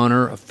 Not a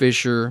hunter, a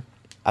fisher.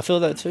 I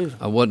feel that too.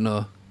 I wasn't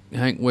a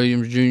Hank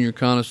Williams Jr.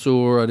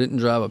 connoisseur. I didn't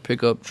drive a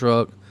pickup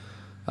truck.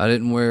 I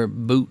didn't wear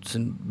boots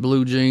and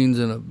blue jeans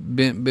and a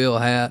bent bill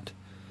hat.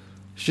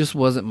 It just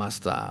wasn't my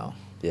style.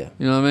 Yeah.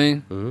 You know what I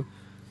mean? Mm-hmm.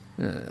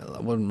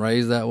 I wasn't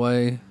raised that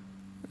way.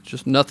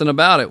 Just nothing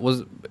about it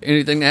was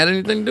anything that had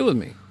anything to do with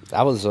me.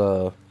 I was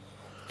I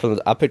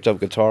picked up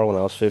guitar when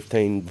I was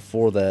 15.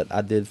 Before that,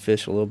 I did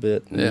fish a little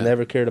bit. Yeah.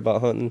 Never cared about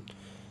hunting,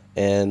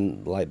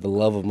 and like the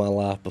love of my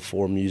life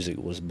before music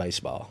was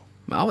baseball.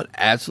 I would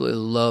absolutely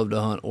love to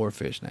hunt or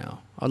fish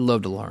now. I'd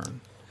love to learn.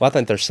 Well, I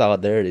think there's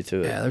solidarity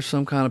to it. Yeah, there's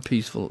some kind of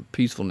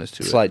peacefulness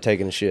to it. It's like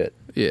taking a shit.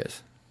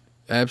 Yes,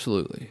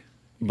 absolutely.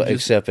 But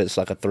except it's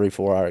like a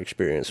 3-4 hour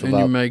experience. And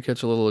you may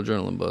catch a little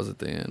adrenaline buzz at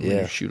the end when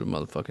you shoot a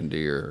motherfucking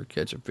deer or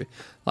catch a fish.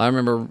 I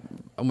remember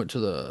I went to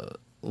the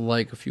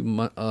lake a few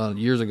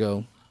years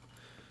ago.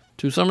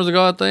 2 summers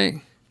ago, I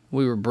think.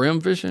 We were brim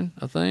fishing,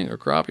 I think, or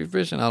crappie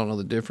fishing. I don't know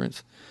the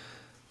difference.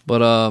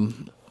 But I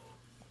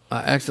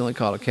accidentally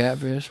caught a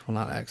catfish. Well,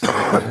 not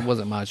accidentally. It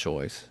wasn't my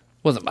choice.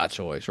 Wasn't my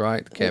choice,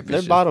 right? The catfish.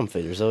 They're bottom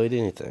feeders. They'll eat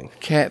anything.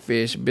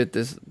 Catfish bit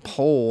this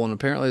pole, and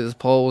apparently this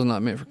pole was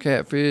not meant for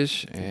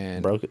catfish.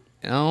 And broke it.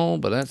 No,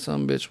 but that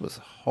sumbitch was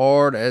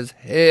hard as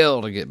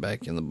hell to get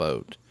back in the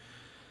boat.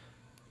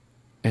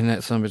 And that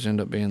sumbitch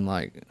ended up being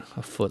like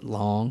a foot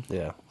long.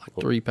 Yeah. Like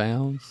 3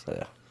 pounds.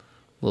 Yeah.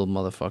 Little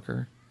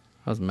motherfucker.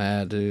 I was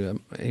mad, dude.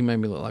 He made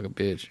me look like a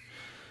bitch.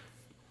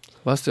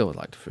 But I still would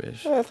like to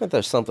fish. Yeah, I think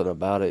there's something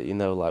about it,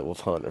 like with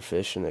hunting or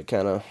fishing, it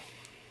kind of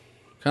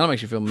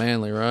makes you feel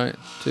manly, right?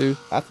 Too?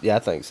 I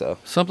think so.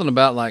 Something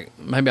about, like,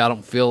 maybe I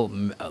don't feel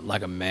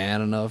like a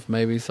man enough,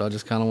 maybe, so I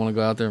just kind of want to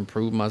go out there and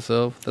prove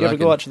myself. You ever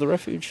go out to the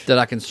refuge? That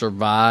I can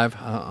survive.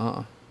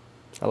 I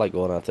like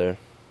going out there.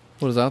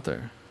 What is out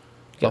there?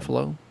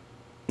 Buffalo?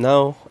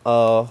 No.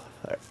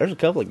 There's a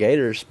couple of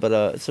gators, but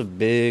it's a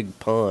big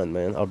pond,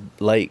 man, a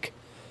lake.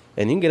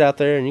 And you can get out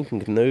there and you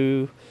can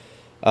canoe.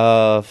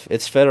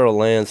 It's federal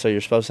land, so you're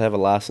supposed to have a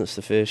license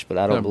to fish, but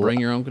I don't bring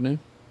your own canoe?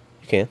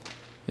 You can.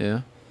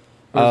 Yeah.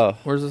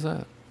 Where's this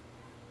at?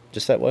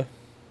 Just that way.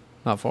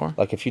 Not far?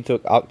 Like if you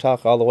took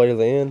Oktok all the way to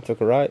the end, took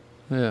a right,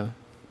 yeah,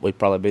 we'd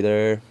probably be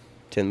there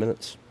 10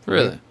 minutes.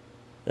 Really?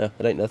 Yeah,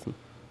 it ain't nothing.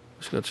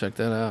 Let's go check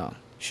that out.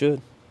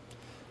 Should.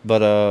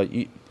 But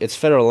it's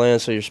federal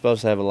land, so you're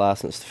supposed to have a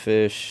license to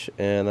fish,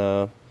 and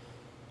I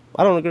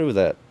don't agree with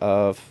that.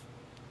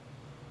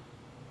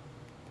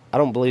 I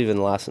don't believe in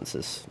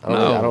licenses.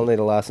 I don't need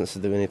a license to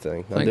do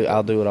anything.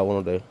 I'll do what I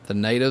want to do. The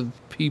native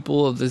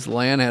people of this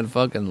land had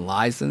fucking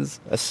license.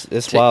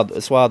 It's wild.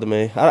 It's wild to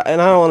me,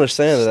 and I don't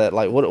understand that.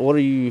 Like, what are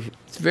you?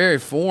 It's very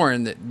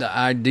foreign. The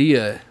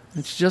idea.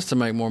 It's just to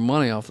make more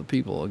money off the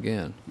people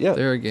again. Yeah.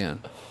 There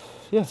again.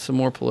 Yeah. Some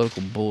more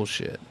political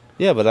bullshit.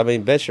 Yeah, but I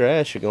mean, bet your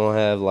ass you're gonna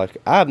have like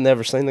I've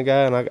never seen the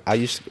guy, and I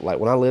used to, like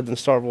when I lived in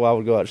Starkville, I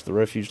would go out to the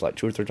refuge like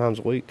 2 or 3 times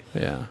a week.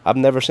 Yeah. I've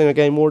never seen a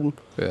game warden.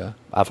 Yeah.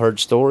 I've heard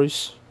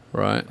stories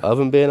Right. of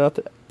him being out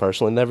there.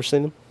 Personally, never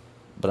seen him,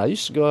 but I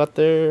used to go out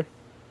there,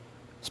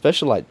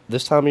 especially like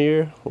this time of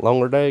year,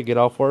 longer day, get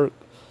off work,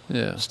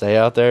 Yeah. stay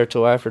out there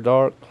till after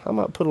dark. I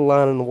might put a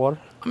line in the water.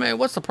 I mean,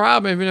 what's the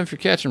problem even if you're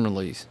catch and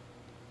release?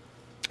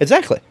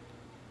 Exactly.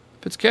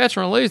 If it's catch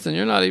and release, then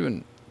you're not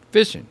even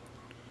fishing.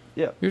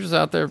 Yeah. You're just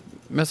out there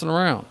messing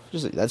around.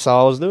 That's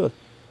all I was doing.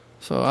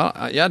 So,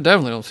 I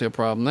definitely don't see a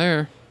problem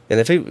there. And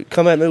if he would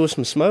come at me with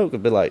some smoke,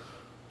 I'd be like,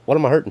 what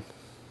am I hurting?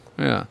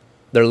 Yeah.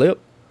 Their lip?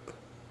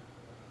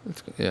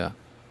 Yeah.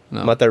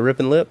 No. Am I there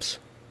ripping lips?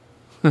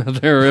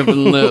 They're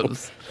ripping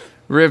lips.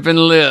 Ripping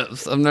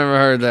lips. I've never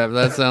heard that, but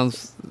that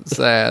sounds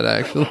sad,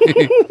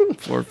 actually.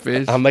 Poor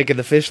fish. I'm making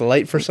the fish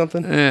late for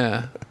something?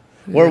 Yeah.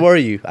 Where were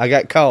you? I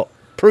got caught.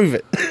 Prove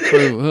it.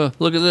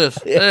 Look at this.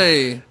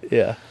 Hey.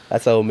 Yeah.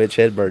 That's an old Mitch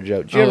Hedberg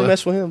joke. Did you ever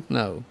mess with him?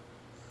 No.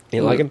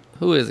 You like him?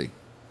 Who is he? He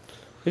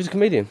was a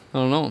comedian. I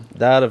don't know.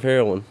 Died of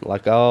heroin,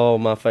 like all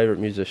my favorite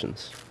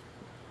musicians.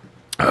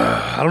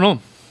 I don't know.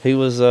 He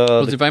was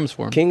What's he famous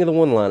for? king of the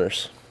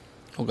one-liners.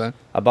 Okay.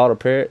 I bought a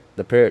parrot.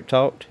 The parrot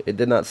talked. It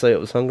did not say it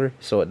was hungry,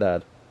 so it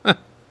died.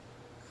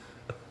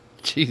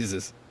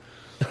 Jesus.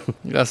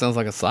 That sounds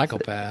like a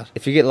psychopath.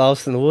 If you get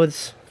lost in the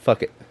woods,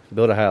 fuck it.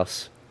 Build a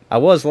house. I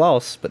was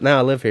lost, but now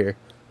I live here.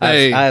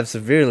 Hey. I have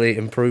severely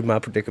improved my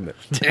predicament.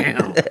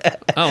 Damn.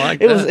 I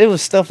like It that.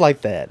 was stuff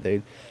like that,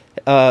 dude.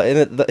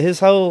 His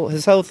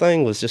whole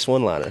thing was just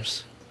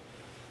one-liners.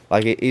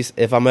 Like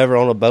if I'm ever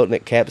on a boat and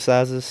it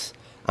capsizes,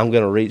 I'm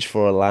gonna reach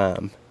for a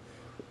lime.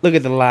 Look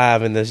at the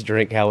lime in this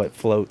drink, how it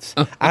floats.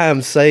 I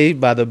am saved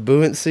by the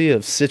buoyancy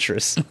of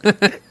citrus.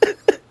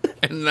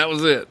 And that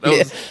was it. That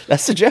was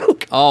That's a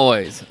joke.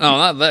 always. No,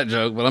 not that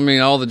joke, but I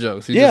mean all the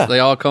jokes. They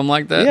all come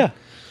like that? Yeah.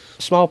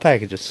 Small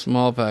packages.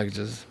 Small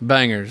packages.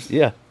 Bangers.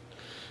 Yeah.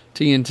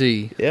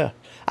 TNT. Yeah.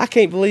 I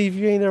can't believe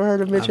you ain't never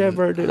heard of Mitch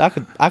Hedberg, dude.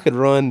 I could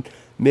run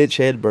Mitch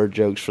Hedberg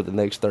jokes for the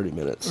next 30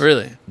 minutes.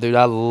 Really? Dude,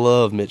 I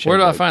love Mitch Hedberg. Where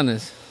do I find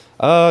this?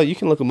 You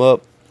can look him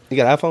up. You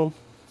got iPhone?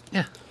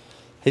 Yeah.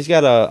 He's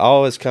got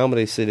all his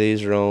comedy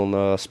CDs are on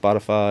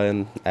Spotify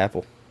and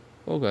Apple.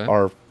 Okay.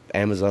 Or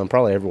Amazon,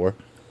 probably everywhere.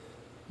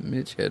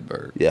 Mitch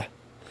Hedberg. Yeah.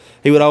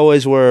 He would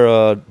always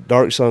wear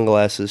dark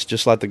sunglasses,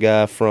 just like the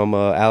guy from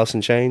Alice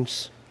in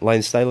Chains,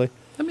 Lane Staley.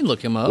 Let me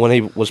look him up. When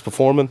he was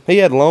performing, he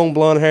had long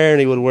blonde hair and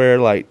he would wear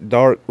like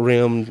dark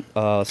rimmed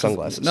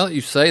sunglasses. Now that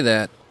you say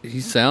that, he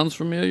sounds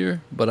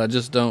familiar, but I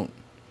just don't.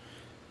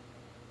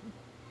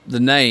 The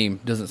name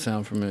doesn't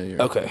sound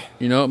familiar. Okay.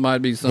 You know, it might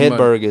be somebody.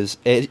 Hedberg is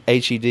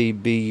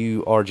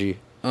Hedburg.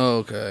 Oh,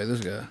 okay.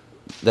 This guy.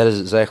 That is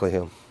exactly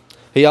him.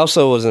 He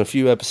also was in a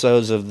few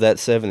episodes of That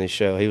 70s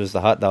Show. He was the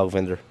hot dog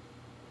vendor.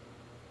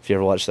 If you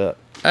ever watched that.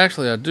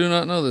 Actually, I do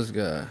not know this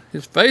guy.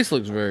 His face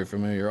looks very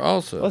familiar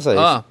also. I'll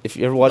say, if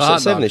you ever watched That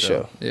 70s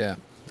Show. Yeah.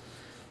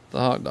 The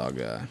hot dog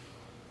guy.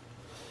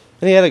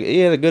 And he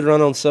had a good run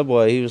on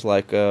Subway. He was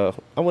like, I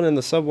went in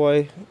the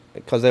Subway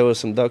because there was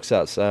some ducks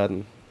outside,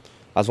 and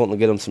I was wanting to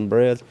get them some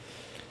bread.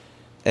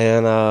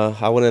 And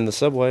I went in the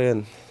Subway,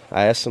 and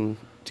I asked them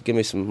to give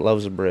me some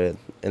loaves of bread.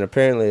 And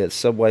apparently it's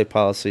Subway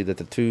policy that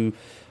the two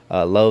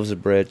loaves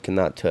of bread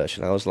cannot touch.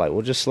 And I was like,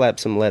 well, just slap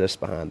some lettuce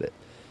behind it,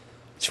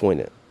 between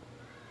it.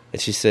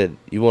 And she said,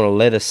 you want a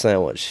lettuce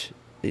sandwich?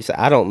 He said,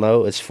 I don't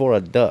know. It's for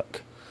a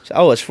duck. She said,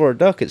 oh, it's for a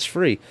duck. It's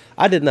free.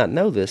 I did not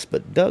know this,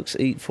 but ducks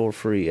eat for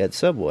free at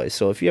Subway.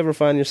 So if you ever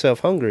find yourself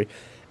hungry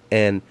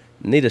and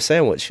need a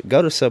sandwich,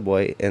 go to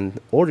Subway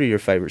and order your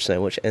favorite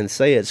sandwich and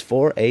say it's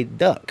for a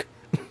duck.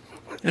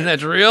 And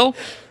that's real?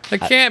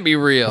 That can't be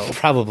real.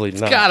 Probably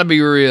not. It's got to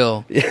be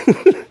real.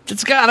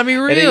 It's got to be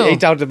real. And he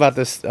talked about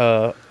this.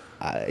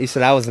 He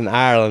said, I was in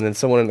Ireland, and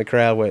someone in the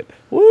crowd went,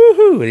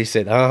 woohoo. And he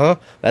said,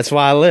 that's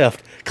why I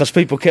left, because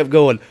people kept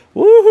going,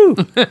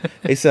 woohoo.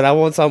 He said, I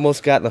once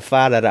almost got in a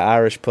fight at an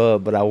Irish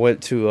pub, but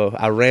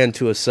I ran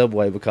to a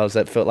Subway because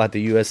that felt like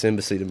the U.S.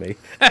 Embassy to me.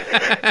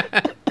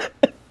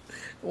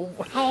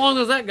 How long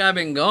has that guy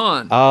been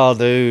gone? Oh,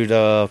 dude,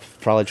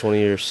 probably 20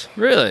 years.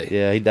 Really?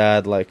 Yeah, he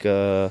died like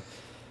early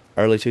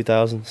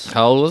 2000s.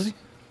 How old was he?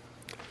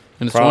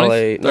 In his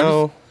 20s? 30s?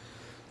 No,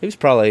 he was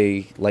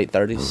probably late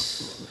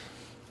 30s.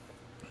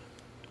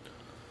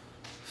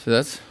 See,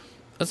 that's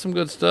some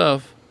good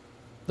stuff.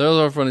 Those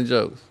are funny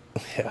jokes.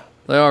 Yeah.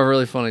 They are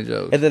really funny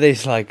jokes. And then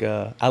he's like,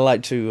 I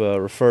like to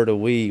refer to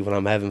we when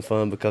I'm having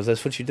fun because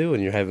that's what you do when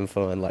you're having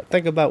fun. Like,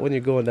 think about when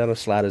you're going down a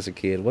slide as a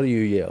kid. What do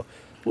you yell?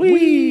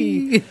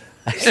 Wee!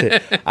 I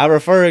said, I'm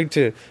referring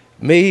to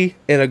me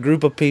and a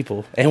group of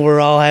people, and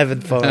we're all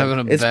having fun.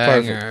 Having a it's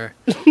banger.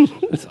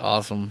 perfect. It's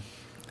awesome.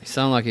 He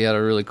sounded like he had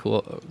a really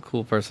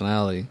cool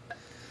personality.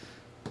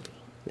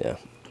 Yeah.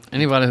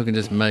 Anybody who can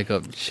just make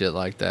up shit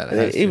like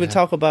that. He would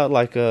talk about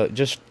like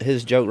just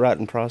his joke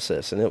writing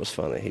process, and it was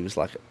funny. He was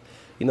like,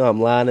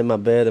 I'm lying in my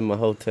bed in my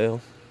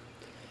hotel.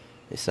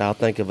 He said, I'll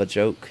think of a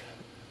joke,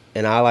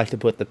 and I like to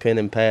put the pen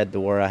and pad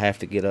to where I have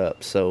to get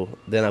up. So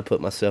then I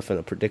put myself in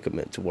a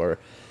predicament to where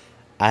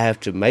I have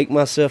to make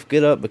myself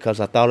get up because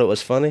I thought it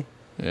was funny,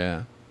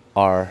 Yeah.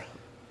 or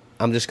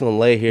I'm just going to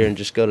lay here and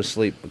just go to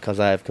sleep because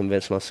I have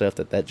convinced myself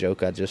that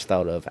joke I just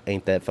thought of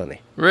ain't that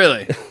funny.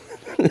 Really?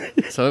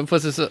 So it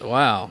puts us.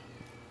 Wow,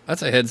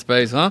 that's a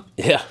headspace, huh?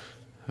 Yeah.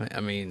 I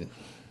mean,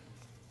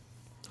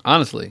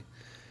 honestly,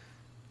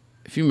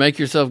 if you make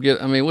yourself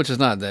get, I mean, which is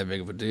not that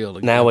big of a deal.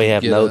 Now we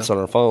have notes on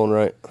our phone,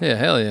 right? Yeah,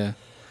 hell yeah.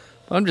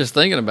 But I'm just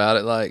thinking about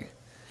it, like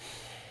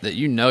that.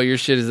 You know, your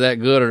shit is that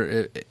good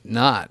or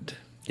not.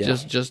 Yeah.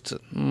 Just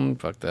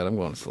fuck that. I'm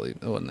going to sleep.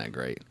 It wasn't that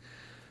great.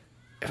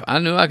 If I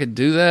knew I could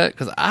do that,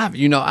 because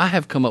I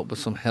have come up with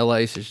some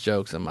hellacious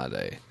jokes in my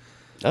day.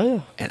 Oh,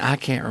 yeah. And I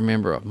can't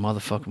remember a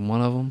motherfucking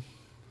one of them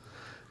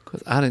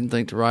because I didn't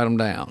think to write them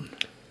down.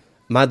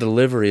 My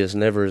delivery is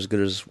never as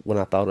good as when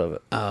I thought of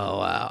it. Oh,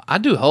 wow. I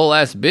do whole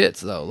ass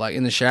bits, though. Like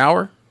in the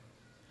shower.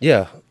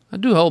 Yeah. I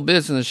do whole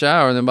bits in the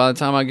shower, and then by the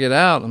time I get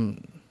out,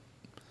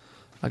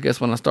 I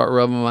guess when I start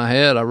rubbing my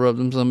head, I rub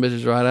them some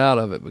bitches right out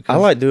of it. Because I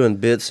like doing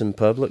bits in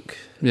public.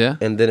 Yeah.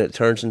 And then it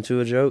turns into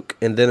a joke,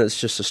 and then it's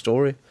just a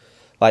story.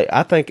 Like,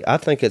 I think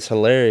it's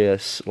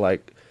hilarious,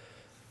 like,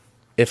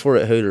 if we're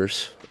at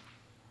Hooters,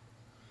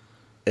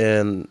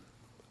 and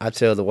I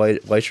tell the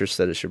waitress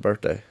that it's your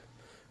birthday.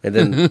 And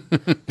then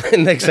the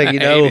next thing you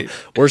know,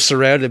 we're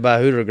surrounded by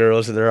Hooter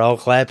girls, and they're all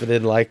clapping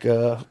and like,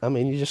 I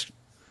mean,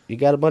 you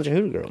got a bunch of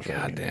Hooter girls.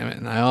 God damn it.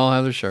 And they all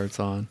have their shirts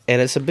on.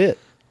 And it's a bit.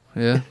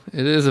 Yeah,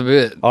 it is a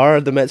bit. Or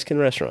the Mexican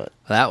restaurant.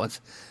 I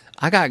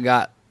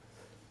got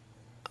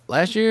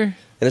last year.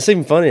 And it's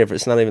even funnier if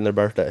it's not even their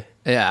birthday.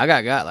 Yeah, I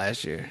got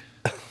last year.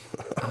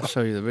 I'll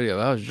show you the video.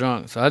 I was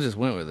drunk, so I just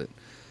went with it.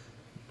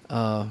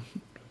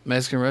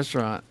 Mexican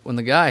restaurant. When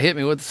the guy hit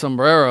me with the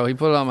sombrero, he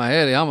put it on my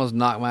head. He almost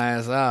knocked my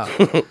ass out.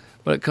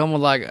 But it come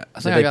with like, I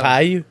think Did they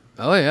pie you?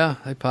 Oh yeah,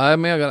 they pied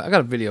me. I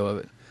got a video of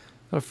it.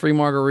 Got a free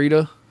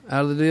margarita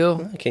out of the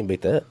deal. I can't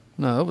beat that.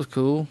 No, it was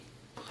cool.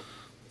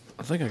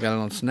 I think I got it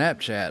on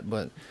Snapchat,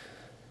 but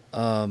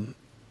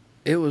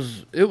it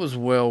was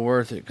well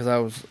worth it because I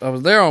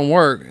was there on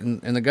work,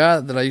 and the guy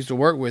that I used to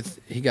work with,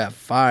 he got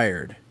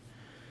fired.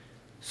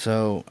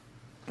 So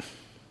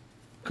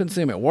couldn't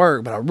see him at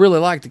work, but I really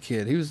liked the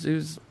kid. He was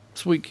a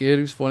sweet kid.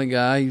 He was a funny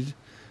guy.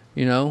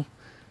 So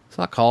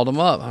I called him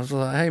up. I was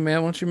like, "Hey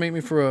man, why don't you meet me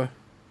for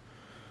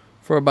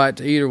a bite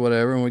to eat or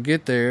whatever?" And we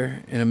get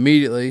there, and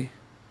immediately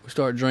we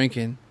start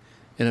drinking,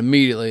 and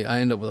immediately I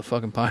end up with a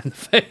fucking pie in the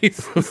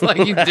face. It's like,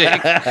 you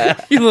dick,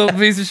 you little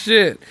piece of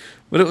shit.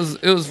 But it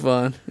was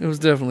fun. It was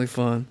definitely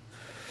fun.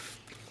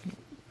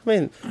 I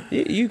mean,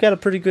 you got a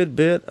pretty good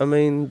bit. I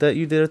mean, that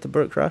you did at the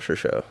Burt Kreischer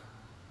show.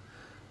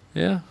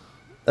 Yeah.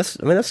 That's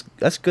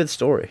a good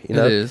story. You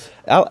know? It is.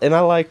 I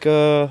like.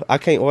 I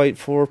can't wait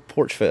for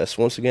Porch Fest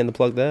once again to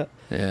plug that.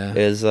 Yeah.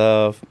 Is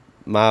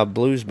my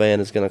blues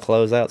band is going to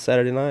close out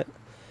Saturday night,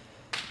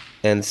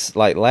 and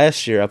like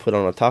last year I put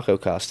on a taco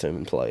costume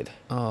and played.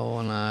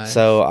 Oh, nice.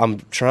 So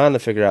I'm trying to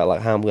figure out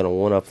like how I'm going to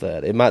one up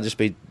that. It might just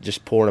be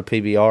just pouring a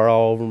PBR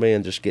all over me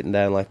and just getting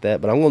down like that,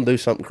 but I'm going to do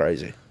something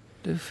crazy.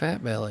 Do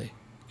Fat Belly.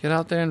 Get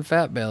out there and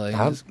Fat Belly.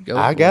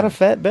 I got a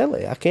fat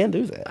belly. I can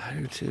do that. I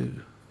do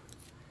too.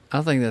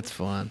 I think that's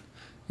fun.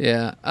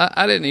 Yeah,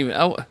 I didn't even.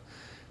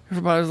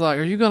 Everybody was like,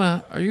 "Are you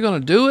gonna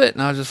do it?"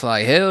 And I was just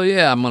like, "Hell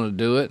yeah, I'm gonna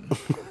do it.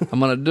 I'm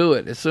gonna do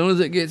it as soon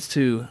as it gets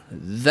to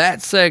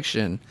that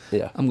section.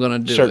 Yeah, I'm gonna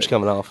do it." Shirt's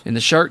coming off, and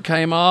the shirt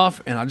came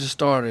off, and I just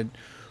started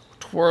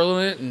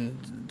twirling it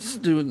and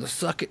just doing the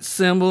suck it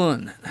symbol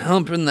and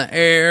humping the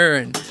air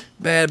and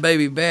bad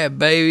baby,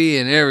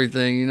 and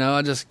everything.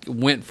 I just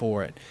went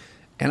for it,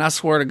 and I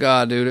swear to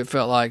God, dude, it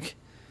felt like.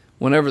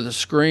 Whenever the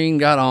screen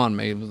got on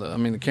me,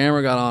 the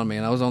camera got on me,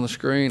 and I was on the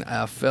screen,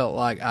 I felt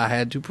like I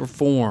had to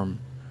perform.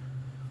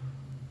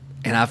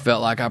 And I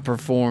felt like I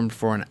performed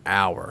for an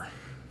hour.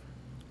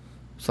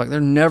 It's like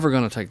they're never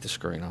going to take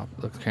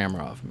the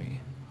camera off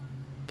me.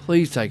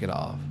 Please take it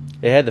off.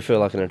 It had to feel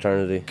like an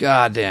eternity.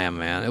 God damn,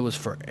 man. It was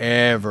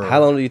forever.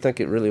 How long do you think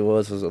it really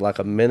was? Was it like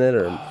a minute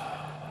or?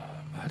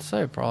 I'd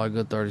say probably a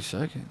good 30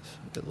 seconds,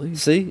 at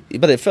least. See?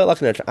 But it felt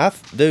like an eternity.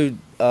 Dude.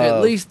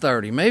 At least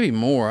 30, maybe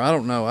more. I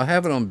don't know. I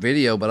have it on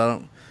video, but I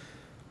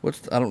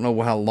don't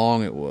know how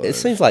long it was. It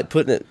seems like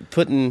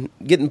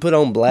getting put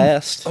on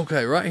blast.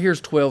 Okay, right here's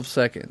 12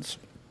 seconds.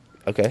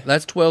 Okay.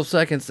 That's 12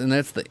 seconds, and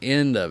that's the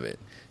end of it.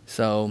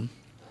 So,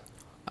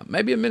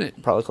 maybe a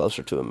minute. Probably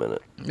closer to a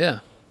minute. Yeah.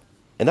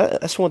 And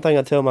that's one thing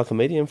I tell my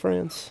comedian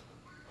friends.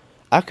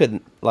 I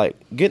couldn't, like,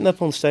 getting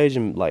up on stage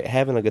and, like,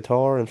 having a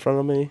guitar in front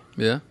of me.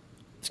 Yeah.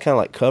 It's kind of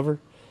like cover.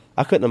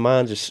 I couldn't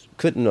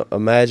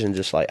imagine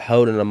just, like,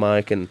 holding a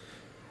mic and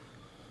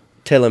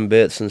telling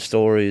bits and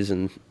stories,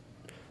 and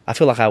I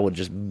feel like I would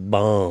just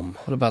bum.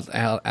 What about the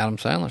Adam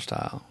Sandler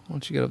style? Why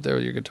don't you get up there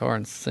with your guitar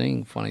and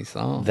sing funny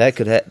songs? That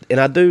could and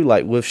I do,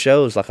 like, with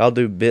shows, like, I'll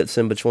do bits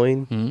in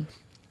between. Mm-hmm.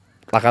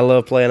 Like, I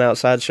love playing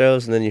outside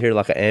shows, and then you hear,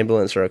 like, an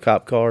ambulance or a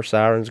cop car,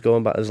 sirens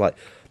going by. It's like,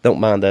 don't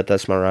mind that,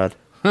 that's my ride.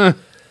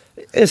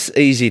 It's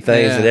easy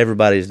things that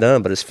everybody's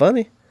done, but it's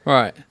funny.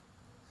 Right.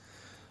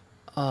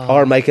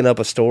 Or making up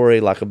a story,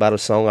 like, about a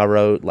song I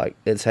wrote. Like,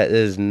 it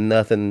is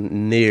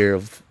nothing near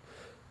of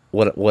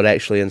what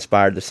actually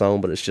inspired the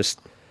song, but it's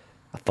just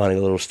a funny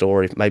little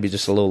story. Maybe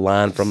just a little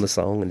line from the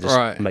song and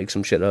just make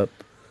some shit up.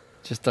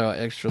 Just throw an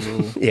extra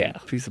little Yeah.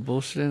 piece of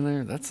bullshit in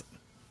there.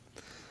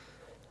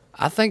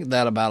 I think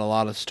that about a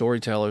lot of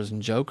storytellers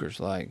and jokers.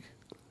 Like,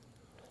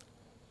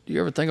 do you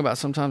ever think about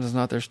sometimes it's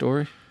not their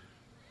story?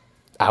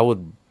 I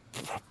would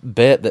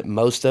bet that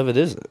most of it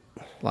isn't.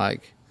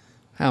 Like,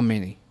 how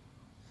many?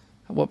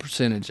 What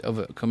percentage of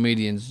a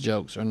comedian's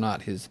jokes are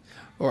not his?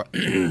 Or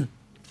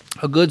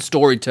a good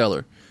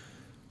storyteller,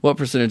 what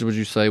percentage would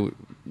you say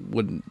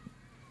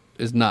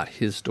is not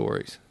his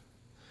stories?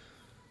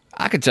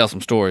 I could tell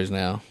some stories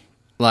now.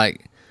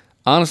 Like,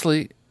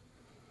 honestly,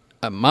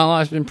 my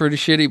life's been pretty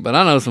shitty, but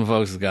I know some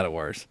folks has got it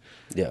worse.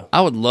 Yeah.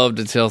 I would love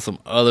to tell some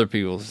other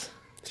people's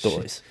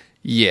Stories.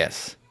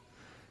 Yes.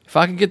 If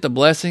I could get the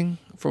blessing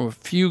from a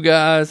few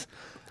guys,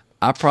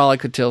 I probably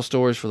could tell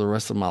stories for the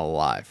rest of my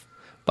life.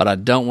 But I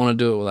don't want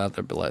to do it without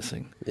their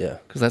blessing. Yeah.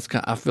 Because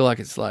I feel like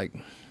it's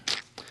kind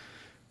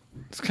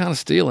of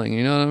stealing,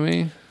 you know what I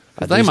mean?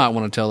 'Cause they might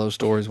want to tell those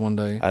stories one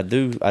day. I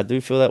do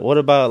feel that. What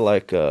about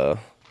like I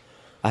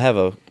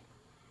was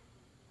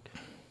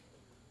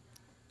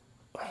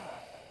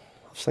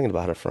thinking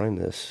about how to frame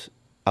this.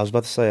 I was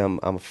about to say I'm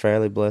a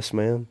fairly blessed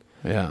man.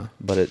 Yeah.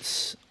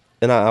 But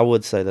and I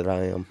would say that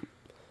I am.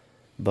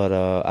 But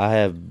I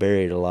have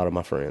buried a lot of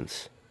my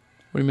friends.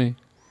 What do you mean?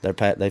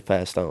 They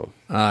passed on.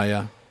 Ah,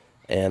 yeah.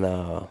 And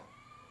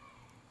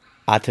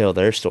I tell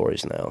their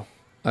stories now.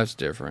 That's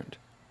different.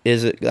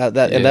 Is it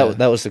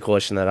that was the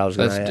question that I was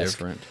going to ask. That's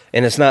different.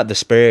 And it's not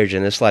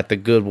disparaging. It's like the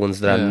good ones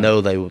that I know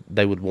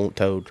they would want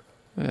told.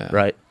 Yeah.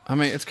 Right. I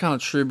mean, it's kind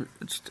of tribute.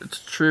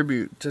 It's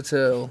tribute to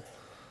tell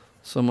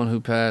someone who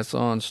passed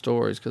on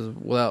stories, because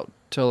without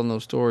telling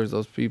those stories,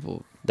 those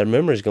people, their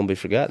memory's going to be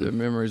forgotten. Their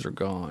memories are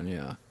gone.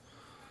 Yeah.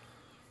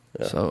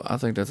 So I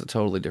think that's a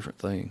totally different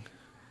thing.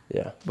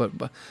 Yeah.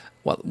 But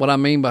what I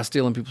mean by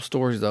stealing people's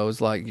stories, though,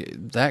 is like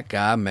that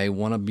guy may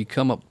want to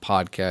become a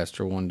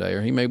podcaster one day,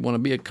 or he may want to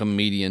be a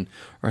comedian,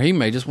 or he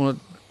may just want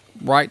to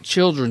write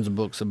children's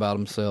books about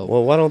himself.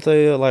 Well, why don't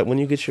they, like, when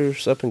you get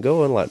yours up and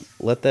going, like,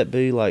 let that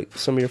be, like,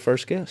 some of your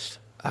first guests?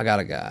 I got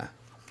a guy.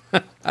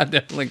 I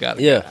definitely got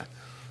a guy.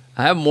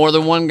 I have more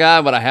than one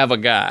guy, but I have a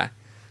guy.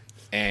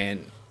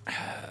 And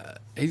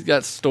he's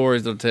got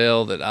stories to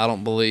tell that I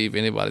don't believe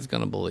anybody's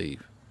going to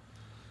believe.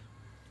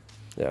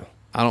 Yeah.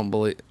 I don't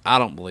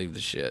believe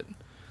the shit.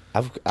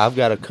 I've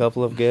got a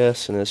couple of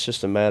guests, and it's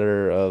just a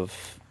matter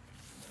of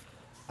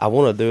I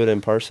want to do it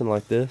in person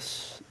like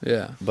this.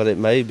 Yeah. But it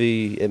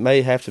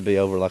may have to be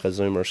over like a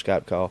Zoom or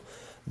Skype call.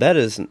 That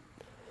isn't.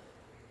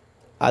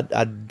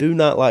 I do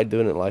not like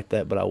doing it like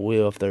that, but I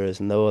will if there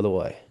is no other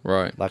way.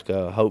 Right. Like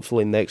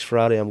hopefully next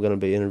Friday I'm going to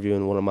be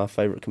interviewing one of my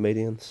favorite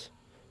comedians,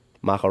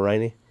 Michael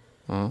Rainey.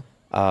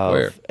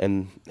 Where?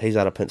 And he's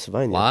out of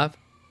Pennsylvania. Live?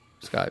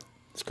 Skype.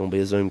 It's going to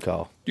be a Zoom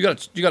call. You got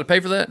to pay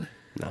for that?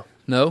 No.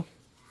 No?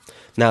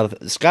 Now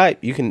Skype,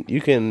 you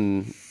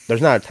can.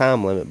 There's not a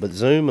time limit, but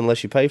Zoom,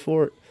 unless you pay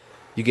for it,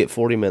 you get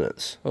 40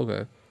 minutes.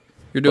 Okay.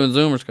 You're doing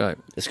Zoom or Skype?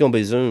 It's going to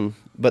be Zoom.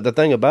 But the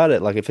thing about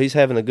it, like if he's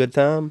having a good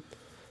time,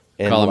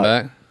 and call him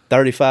like back.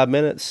 35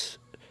 minutes,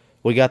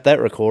 we got that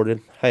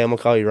recorded. Hey, I'm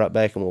gonna call you right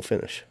back and we'll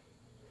finish.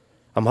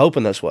 I'm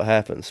hoping that's what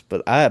happens.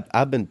 But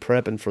I've been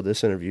prepping for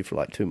this interview for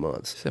like 2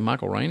 months. You said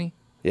Michael Rainey?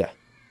 Yeah.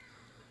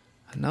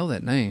 I know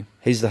that name.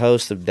 He's the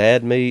host of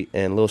Dad Meat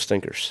and Little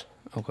Stinkers.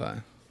 Okay.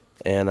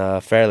 And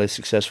a fairly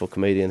successful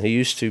comedian. He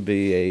used to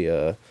be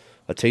a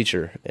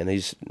teacher, and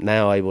he's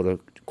now able to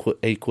quit.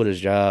 He quit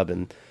his job,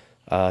 and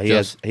he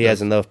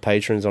has enough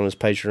patrons on his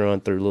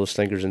Patreon through Little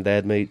Stinkers and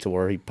Dad Meat to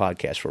where he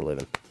podcasts for a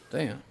living.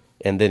 Damn.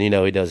 And then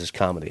he does his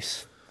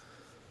comedies.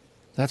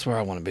 That's where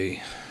I want to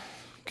be.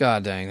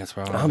 God dang, that's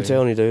where I want to be. I'm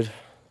telling you, dude.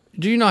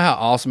 Do you know how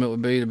awesome it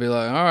would be to be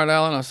like, all right,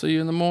 Alan, I'll see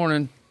you in the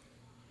morning.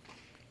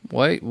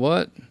 Wait,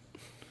 what?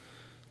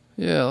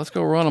 Yeah, let's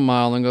go run a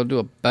mile and go do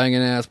a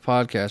banging ass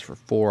podcast for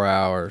 4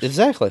 hours.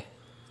 Exactly.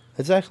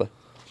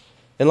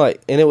 And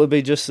it would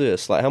be just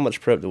this. Like, how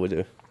much prep do we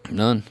do?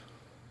 None.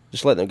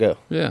 Just letting it go.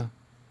 Yeah.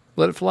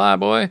 Let it fly,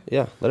 boy.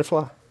 Yeah, let it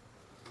fly.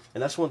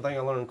 And that's one thing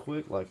I learned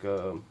quick. Like,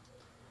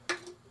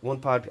 one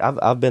podcast,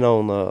 I've been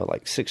on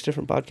like 6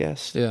 different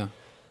podcasts. Yeah.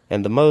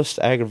 And the most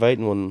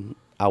aggravating one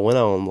I went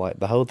on, like,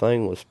 the whole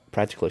thing was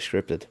practically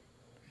scripted.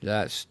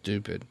 That's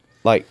stupid.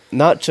 Like,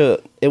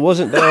 it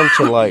wasn't down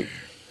to like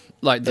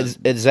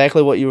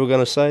exactly what you were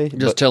going to say.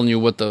 Just telling you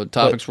what the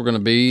topics were going to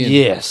be. And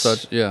yes.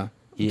 Such, yeah.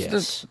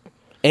 Yes.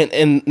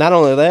 And not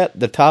only that,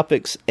 the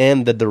topics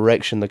and the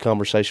direction the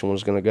conversation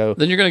was going to go.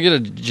 Then you're going to get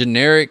a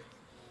generic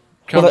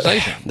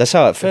conversation. That's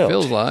how it felt. It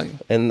feels like.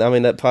 And I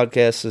mean, that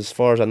podcast, as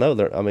far as I know,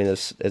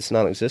 it's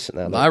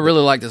non-existent now. I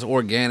really like this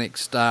organic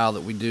style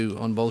that we do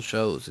on both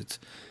shows. It's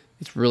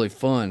really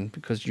fun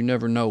because you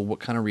never know what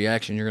kind of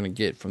reaction you're going to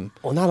get from.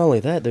 Well, not only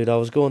that, dude. I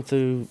was going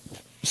through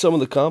some of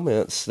the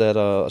comments that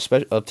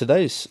of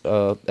today's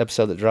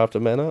episode that dropped a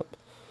man up.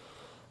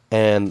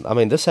 And, I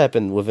mean, this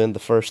happened within the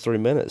first 3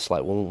 minutes.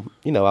 Like, when,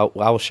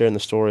 I was sharing the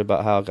story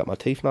about how I got my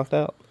teeth knocked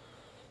out.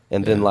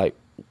 And then, like,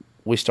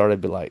 we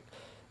started to be like,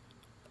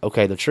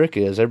 okay, the trick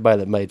is everybody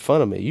that made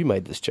fun of me, you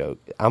made this joke.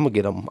 I'm going to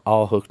get them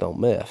all hooked on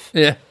meth.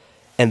 Yeah.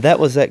 And that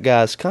was that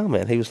guy's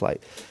comment. He was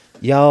like,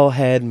 y'all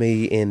had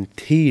me in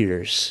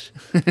tears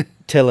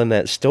telling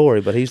that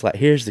story. But he's like,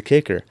 here's the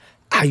kicker.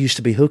 I used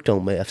to be hooked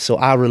on meth, so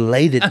I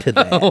related to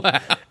that.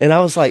 Wow. And I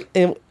was like,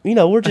 and,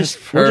 we're just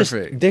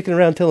dicking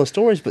around telling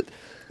stories, but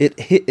it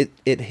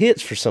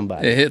hits for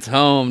somebody. It hits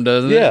home,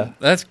 doesn't it? Yeah.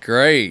 That's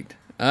great.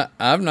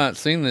 I've not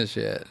seen this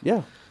yet.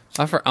 Yeah.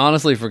 I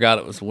honestly forgot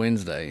it was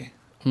Wednesday.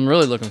 I'm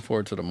really looking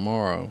forward to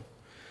tomorrow.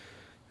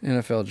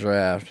 NFL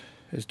draft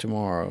is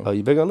tomorrow. Oh,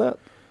 you big on that?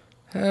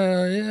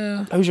 Hell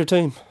yeah. Who's your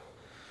team?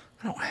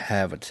 I don't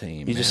have a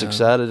team. You just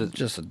excited?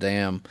 Just a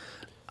damn.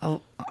 The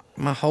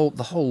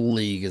whole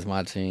league is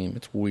my team.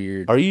 It's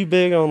weird. Are you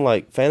big on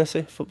like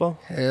fantasy football?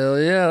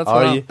 Hell yeah.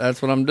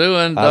 That's what I'm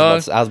doing, I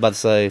dog. was about to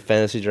say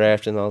fantasy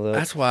draft and all that.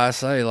 That's why I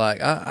say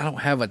like I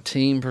don't have a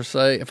team per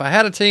se. If I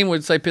had a team,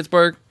 we'd say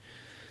Pittsburgh.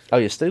 Oh,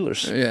 yeah,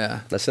 Steelers.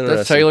 Yeah. That's interesting.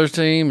 That's Taylor's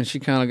team, and she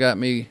kind of got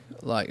me,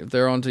 like, if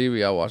they're on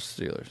TV, I watch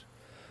the Steelers.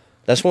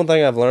 That's one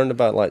thing I've learned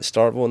about, like,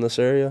 Starkville in this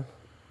area.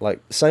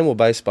 Like, same with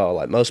baseball.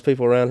 Like, most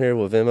people around here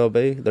with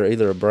MLB, they're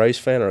either a Braves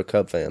fan or a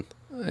Cub fan.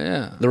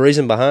 Yeah. The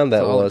reason behind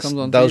that was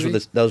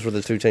those were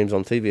the two teams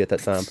on TV at that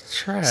time. It's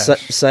trash.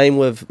 Same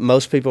with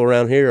most people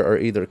around here are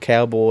either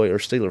Cowboy or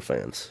Steeler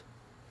fans.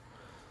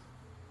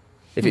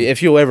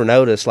 If you'll ever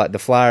notice, like, the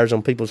flyers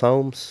on people's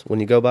homes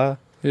when you go by.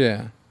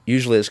 Yeah.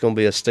 Usually it's going to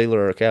be a Steeler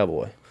or a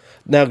Cowboy.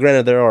 Now,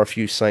 granted, there are a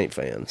few Saint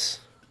fans.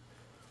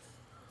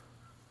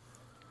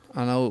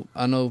 I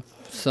know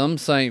some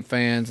Saint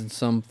fans and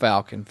some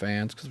Falcon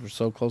fans because we're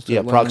so close to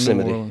Atlanta,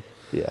 proximity.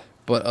 Yeah.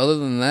 But other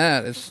than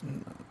that,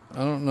 I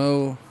don't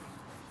know.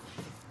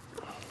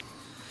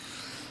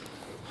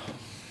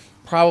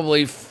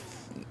 Probably,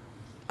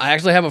 I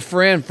actually have a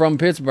friend from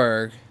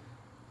Pittsburgh,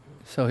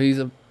 so he's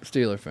a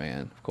Steeler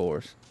fan, of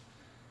course.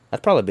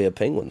 I'd probably be a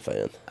Penguin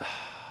fan.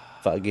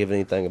 If I give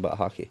anything about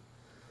hockey,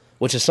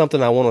 which is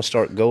something I want to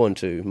start going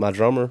to. My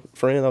drummer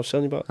friend I was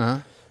telling you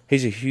about,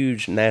 he's a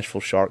huge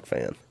Nashville Shark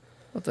fan.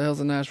 What the hell's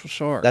a Nashville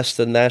Shark? That's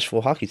the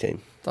Nashville hockey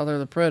team. I thought they were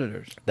the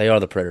Predators. They are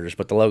the Predators,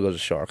 but the logo's a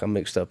shark. I'm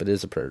mixed up. It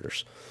is the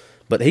Predators.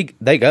 But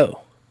they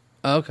go.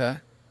 Okay.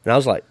 And I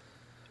was like,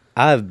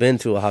 I've been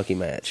to a hockey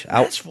match.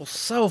 Nashville's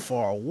so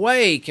far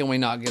away. Can we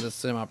not get a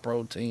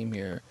semi-pro team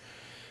here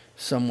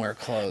somewhere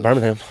close?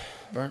 Birmingham.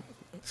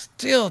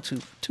 Still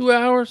 2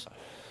 hours?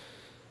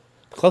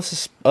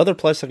 Closest other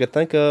place I could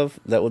think of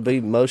that would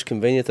be most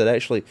convenient that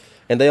actually,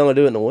 and they only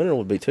do it in the winter,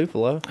 would be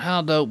Tupelo.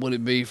 How dope would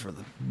it be for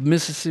the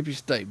Mississippi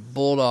State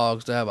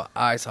Bulldogs to have an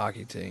ice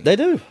hockey team? They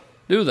do.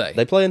 Do they?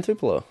 They play in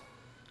Tupelo.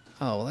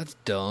 Oh, well, that's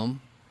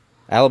dumb.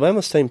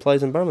 Alabama's team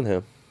plays in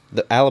Birmingham.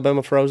 The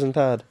Alabama Frozen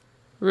Tide.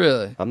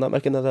 Really? I'm not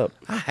making that up.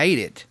 I hate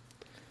it.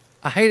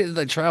 I hate it that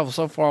they travel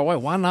so far away.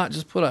 Why not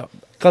just put a...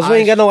 Because we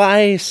ain't got no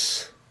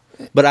ice.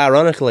 But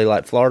ironically,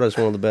 like, Florida's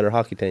one of the better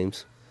hockey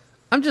teams.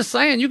 I'm just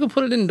saying, you can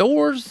put it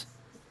indoors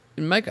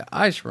and make an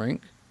ice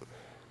rink.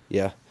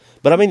 Yeah.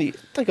 But, I mean,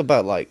 think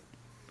about, like,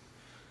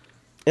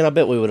 and I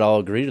bet we would all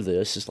agree to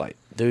this. It's like,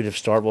 dude, if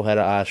Starkville had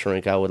an ice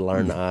rink, I would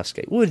learn to ice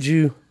skate. Would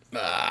you?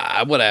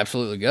 I would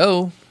absolutely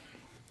go.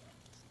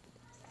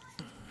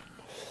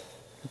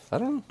 I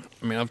don't know.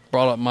 I mean, I've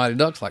brought up Mighty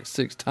Ducks like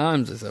 6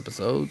 times this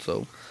episode,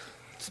 so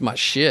it's my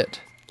shit.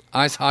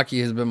 Ice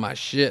hockey has been my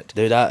shit.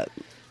 Dude, I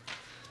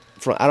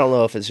don't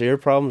know if it's ear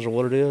problems or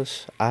what it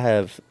is. I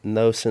have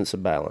no sense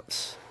of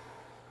balance.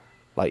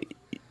 Like,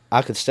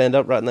 I could stand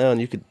up right now and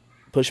you could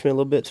push me a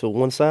little bit to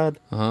one side,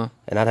 and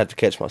I'd have to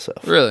catch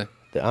myself. Really?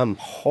 I'm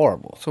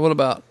horrible. So what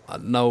about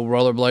no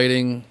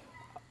rollerblading?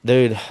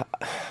 Dude,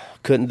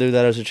 couldn't do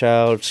that as a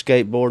child.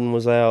 Skateboarding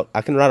was out.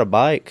 I can ride a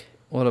bike.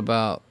 What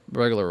about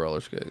regular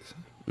roller skates?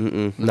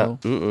 No.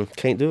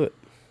 Can't do it.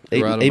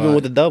 Even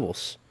with the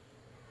doubles.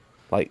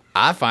 Like,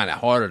 I find it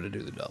harder to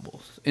do the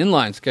doubles.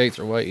 Inline skates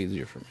are way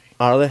easier for me.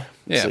 Are they?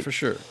 Yeah, for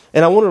sure.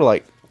 And I wonder,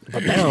 like,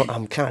 but now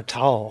I'm kind of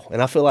tall,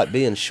 and I feel like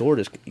being short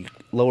is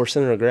lower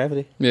center of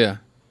gravity. Yeah.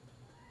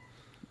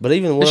 But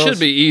even it should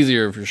be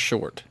easier if you're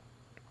short.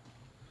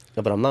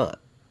 Yeah, but I'm not.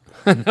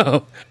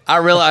 No, I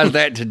realized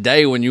that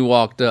today when you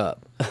walked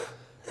up.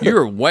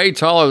 You're way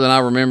taller than I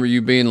remember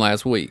you being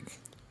last week.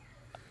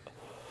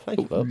 Thank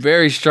you, Bob.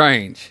 Very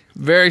strange.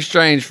 Very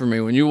strange for me.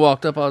 When you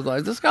walked up, I was like,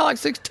 is this guy like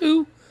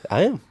 6'2"?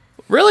 I am.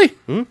 Really?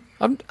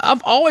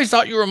 I've always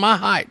thought you were my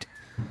height.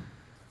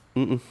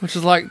 Which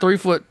is like 3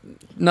 foot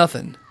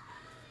nothing.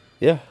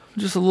 Yeah.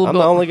 Just a little I'm bit.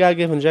 the only guy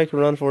giving Jake a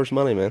run for his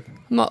money, man.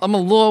 I'm a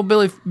little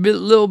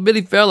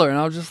bitty feller, and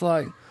I was just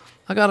like,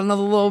 I got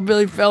another little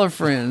bitty feller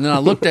friend. And then I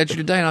looked at you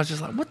today, and I was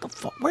just like, what the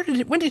fuck?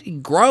 When did he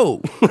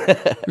grow?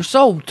 You're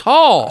so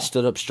tall. I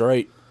stood up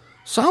straight.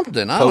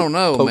 Something. I don't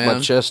know, poke man.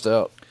 my chest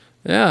out.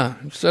 Yeah.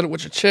 You said it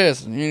with your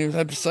chest, and you didn't even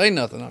have to say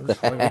nothing. I was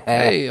just like,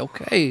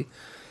 okay.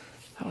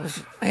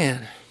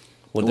 Man.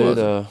 Well,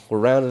 dude, we're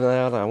rounding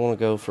out. I want to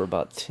go for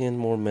about 10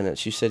 more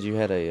minutes. You said you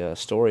had a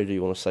story. Do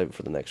you want to save it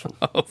for the next one?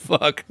 Oh,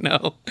 fuck,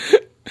 no.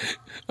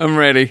 I'm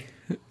ready.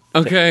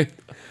 Okay.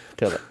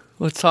 Tell it.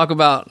 Let's talk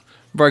about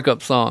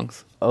breakup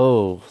songs.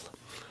 Oh,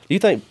 Do you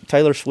think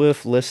Taylor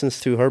Swift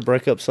listens to her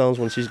breakup songs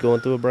when she's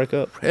going through a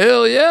breakup?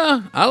 Hell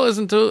yeah. I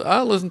listen to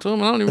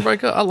them. I don't even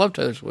break up. I love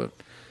Taylor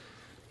Swift.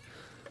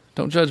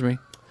 Don't judge me.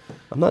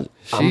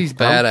 She's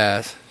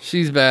badass.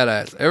 She's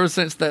badass. Ever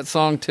since that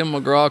song Tim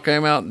McGraw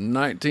came out in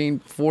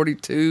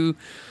 1942,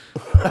 I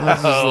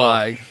was just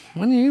like,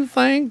 when you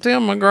think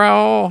Tim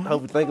McGraw, I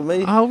hope you think of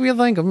me. I hope you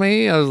think of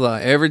me. I was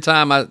like, every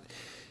time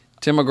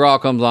Tim McGraw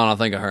comes on, I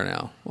think of her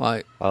now.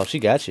 Like, oh, she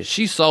got you.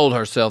 She sold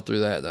herself through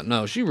that.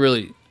 No,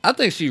 I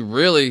think she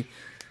really,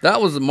 that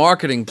was a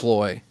marketing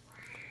ploy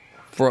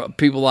for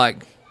people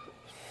like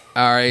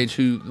our age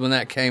who, when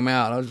that came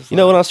out, I was just You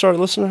know when I started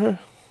listening to her?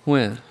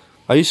 When?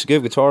 I used to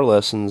give guitar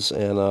lessons,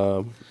 and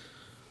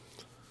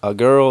a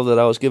girl that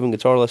I was giving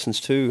guitar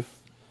lessons to,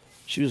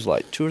 she was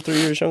like 2 or 3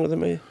 years younger than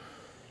me.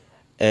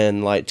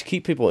 And like to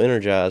keep people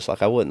energized,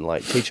 like I wouldn't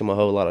like teach them a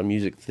whole lot of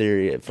music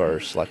theory at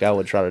first. Like I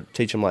would try to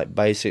teach them like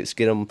basics,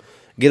 get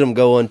them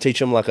going, teach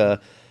them like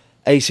a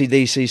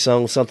AC/DC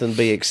song, something to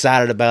be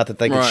excited about that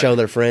they could show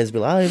their friends, be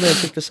like, "Oh man,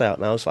 check this out."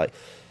 And I was like,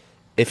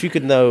 if you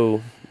could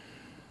know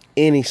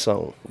any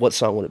song, what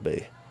song would it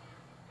be?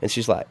 And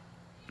she's like,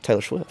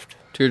 Taylor Swift.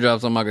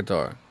 Teardrops on My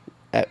Guitar.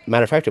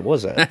 Matter of fact, it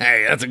was that.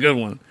 Hey, that's a good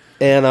one.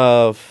 And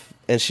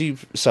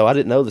so I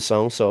didn't know the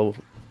song, so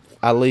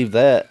I leave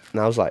that,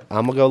 and I was like,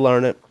 I'm gonna go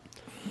learn it,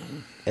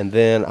 and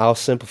then I'll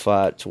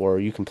simplify it to where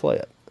you can play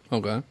it.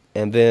 Okay.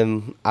 And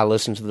then I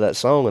listened to that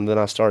song, and then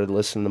I started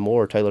listening to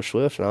more Taylor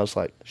Swift, and I was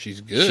like, she's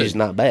good. She's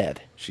not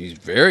bad. She's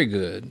very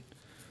good.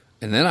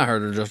 And then I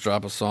heard her just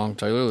drop a song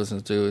Taylor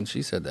listens to, and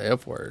she said the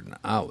F word, and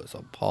I was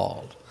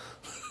appalled.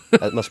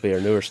 That must be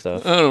her newer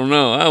stuff. I don't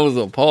know. I was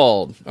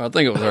appalled. I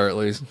think it was her at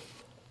least.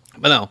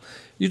 But no,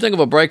 you think of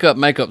a breakup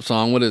makeup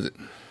song, what is it?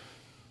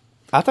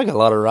 I think a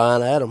lot of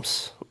Ryan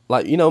Adams.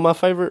 Like, you know, my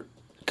favorite,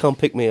 Come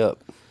Pick Me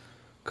Up.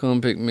 Come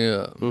Pick Me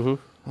Up.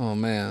 Mm-hmm. Oh,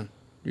 man.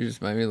 You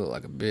just made me look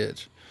like a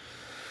bitch.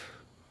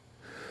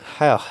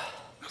 How?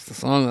 That's the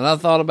song that I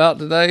thought about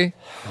today.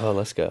 Oh,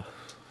 let's go.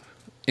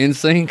 In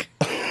Sync.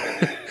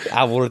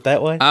 I want it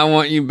that way. I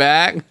Want You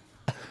Back.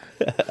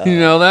 You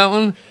know that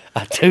one?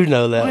 I do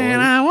know that one. When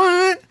I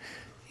want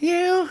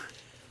you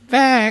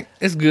back.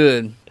 It's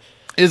good.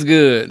 It's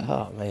good.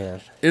 Oh,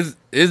 man.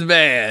 It's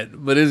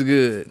bad, but it's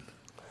good.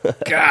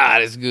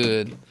 God, it's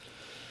good.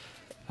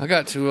 I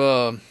got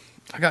to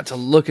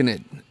looking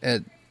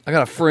at I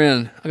got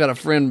a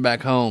friend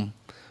back home.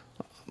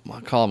 I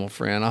call him a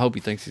friend. I hope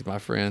he thinks he's my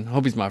friend. I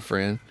hope he's my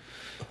friend.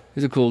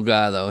 He's a cool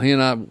guy though. He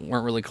and I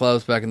weren't really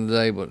close back in the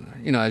day, but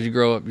you know, as you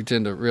grow up, you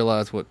tend to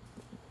realize what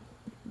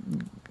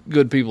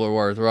good people are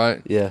worth,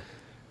 right? Yeah.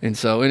 And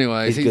so,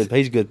 anyways, he's good.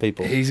 He's good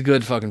people. He's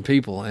good fucking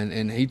people,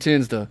 and he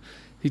tends to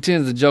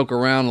joke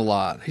around a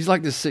lot. He's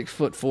like this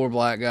 6'4"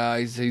 black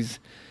guy.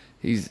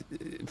 He's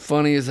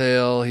funny as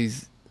hell.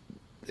 He's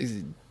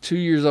 2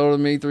 years older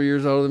than me, 3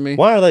 years older than me.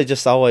 Why are they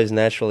just always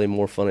naturally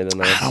more funny than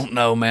us? I don't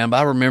know, man, but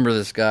I remember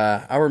this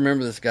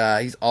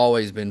guy. He's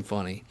always been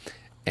funny.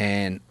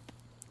 And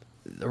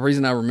the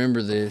reason I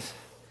remember this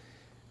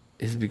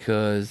is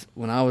because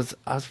when I was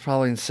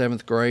probably in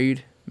 7th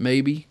grade,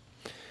 maybe,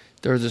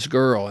 there was this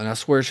girl, and I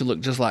swear she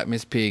looked just like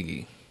Miss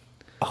Piggy.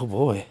 Oh,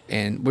 boy.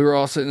 And we were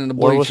all sitting in the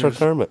bleachers. Where was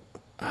her Kermit?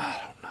 I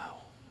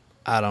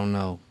don't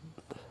know.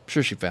 I'm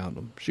sure she found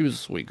him. She was a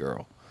sweet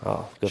girl.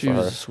 Oh, good she for her.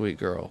 was a sweet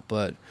girl.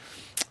 But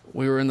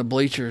we were in the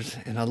bleachers,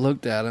 and I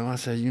looked at him. I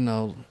said, you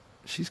know,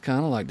 she's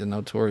kind of like the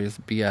Notorious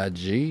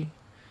B.I.G.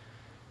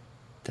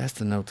 That's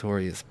the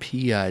Notorious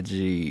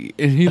P.I.G.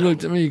 And he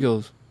looked at me, he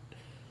goes,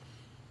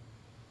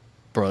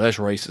 bro, that's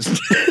racist.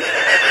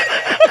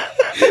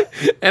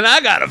 And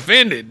I got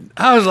offended.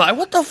 I was like,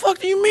 what the fuck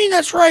do you mean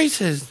that's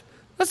racist?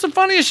 That's the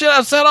funniest shit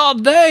I've said all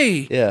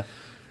day. Yeah.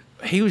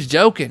 He was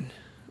joking.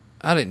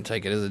 I didn't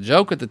take it as a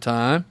joke at the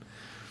time.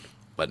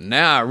 But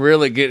now I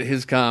really get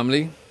his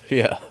comedy.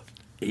 Yeah.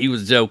 He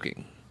was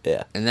joking.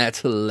 Yeah. And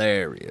that's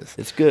hilarious.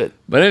 It's good.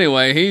 But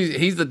anyway,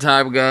 he's the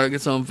type of guy that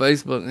gets on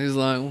Facebook and he's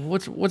like,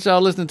 what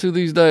y'all listening to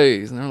these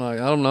days? And they're like,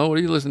 I don't know. What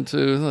are you listening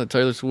to? Like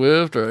Taylor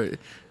Swift or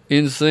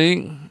In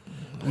Sync?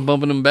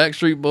 Bumping them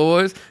Backstreet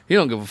Boys? He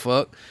don't give a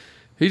fuck.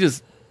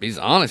 He's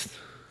honest.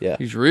 Yeah.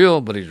 He's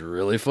real, but he's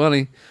really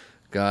funny.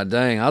 God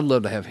dang, I'd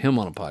love to have him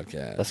on a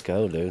podcast. Let's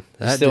go, dude.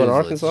 He's still in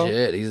Arkansas?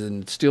 Legit. He's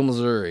in Steele,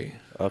 Missouri.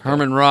 Okay.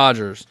 Herman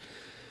Rogers.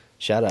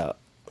 Shout out.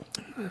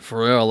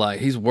 For real, like,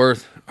 he's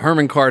worth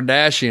Herman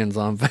Kardashian's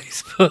on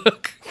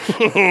Facebook.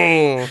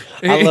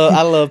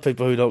 I love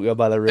people who don't go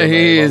by their real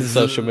name on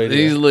social media.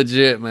 He's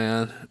legit,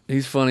 man.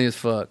 He's funny as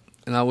fuck.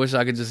 And I wish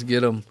I could just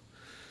get him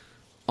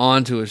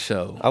onto a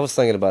show. I was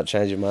thinking about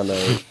changing my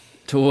name.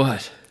 To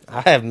what?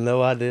 I have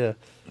no idea.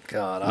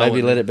 God,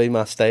 maybe let it be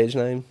my stage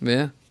name.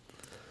 Yeah.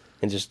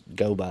 And just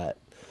go by it.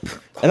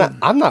 And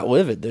I'm not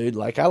with it, dude.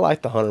 Like, I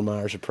like the Hunter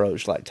Myers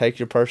approach. Like, take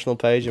your personal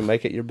page and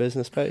make it your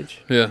business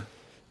page. Yeah.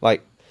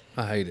 Like,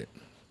 I hate it.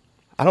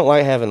 I don't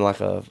like having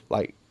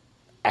like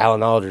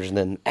Alan Aldridge and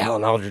then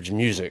Alan Aldridge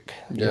music.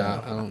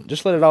 Yeah. I don't.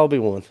 Just let it all be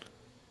one.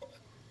 I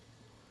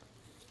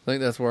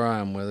think that's where I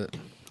am with it.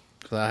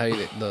 Because I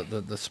hate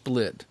it, the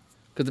split.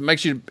 Because it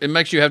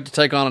makes you have to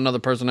take on another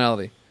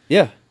personality.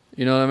 Yeah.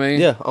 You know what I mean?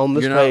 Yeah, on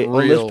this You're page, not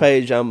real.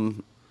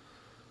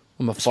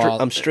 I'm a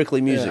father. I'm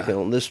strictly music. Yeah.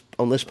 On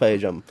this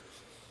page, I'm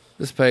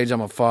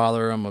a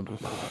father. I'm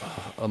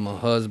a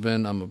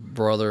husband. I'm a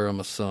brother.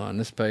 I'm a son.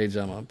 This page,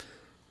 I'm a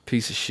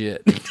piece of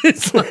shit.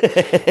 It's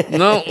like,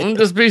 no, I'm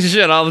just a piece of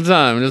shit all the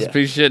time. I'm just a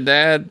piece of shit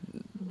dad,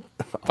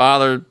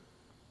 father,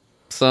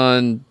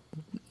 son,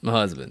 my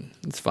husband.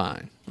 It's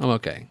fine. I'm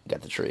okay.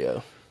 got the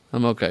trio.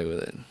 I'm okay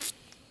with it.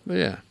 But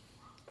yeah.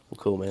 Well,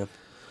 cool, man.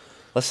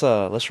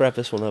 Let's wrap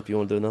this one up. You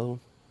want to do another one?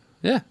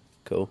 Yeah.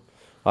 Cool.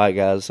 All right,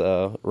 guys.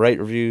 Rate,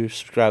 review,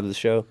 subscribe to the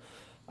show.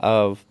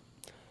 I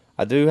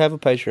do have a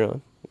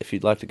Patreon if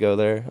you'd like to go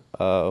there,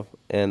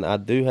 and I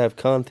do have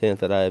content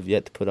that I have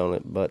yet to put on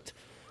it. But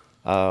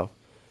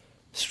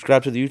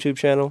subscribe to the YouTube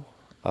channel.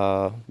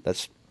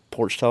 That's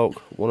Porch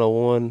Talk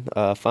 101.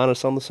 Find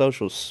us on the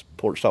socials,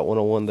 Porch Talk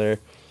 101 there.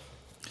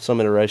 Some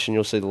iteration,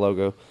 you'll see the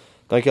logo.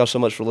 Thank y'all so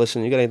much for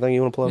listening. You got anything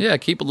you want to plug? Yeah,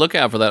 keep a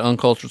lookout for that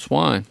uncultured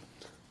swine.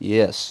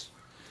 Yes.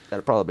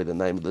 That'll probably be the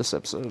name of this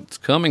episode. It's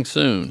coming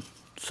soon.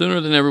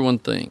 Sooner than everyone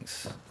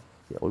thinks.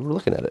 Yeah, we were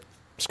looking at it,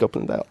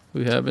 scoping it out.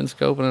 We have been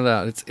scoping it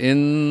out. It's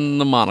in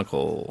the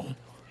monocle.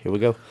 Here we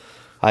go. All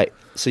right,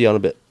 see you in a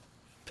bit.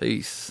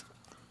 Peace.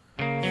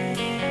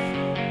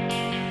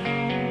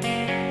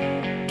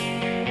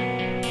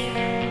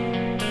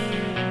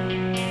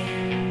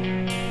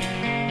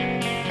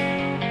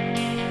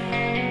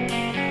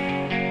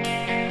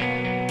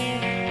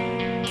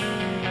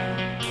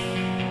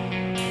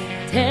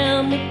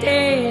 Tell me,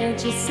 did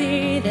you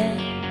see that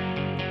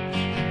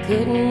I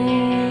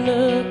couldn't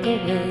look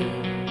away?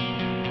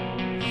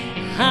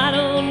 I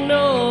don't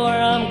know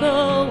where I'm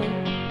going.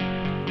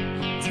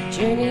 It's a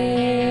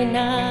journey,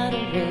 not a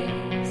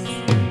race.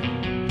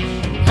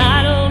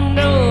 I don't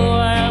know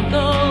where I'm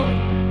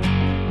going,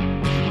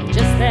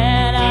 just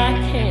that I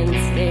can't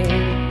stay.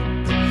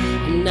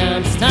 And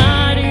I'm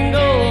starting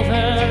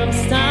over,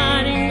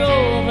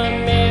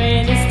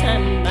 maybe this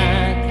time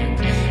I can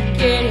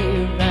get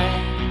it right.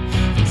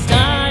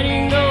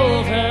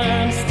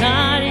 I'm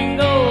starting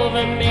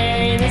over,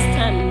 maybe this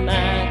time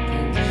I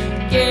can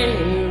get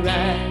it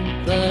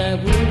right. But I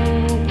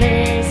wouldn't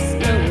place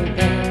no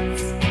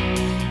bets,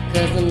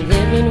 'cause I'm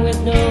living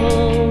with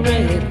no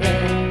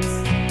regrets.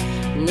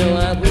 No,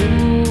 I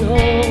wouldn't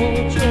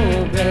hold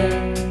your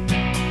breath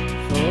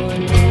for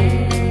me,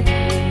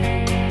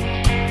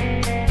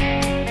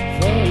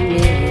 for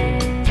me,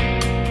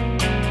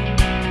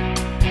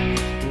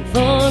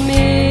 for me.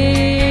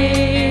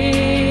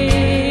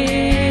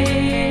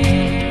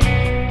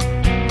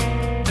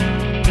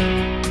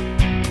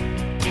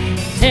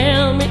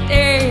 Tell me,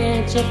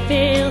 did you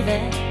feel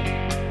that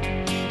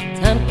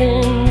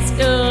something's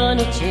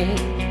gonna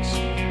change?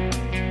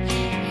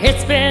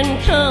 It's been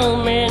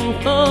coming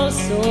for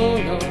so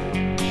long,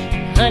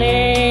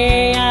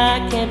 honey, I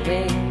can't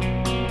wait.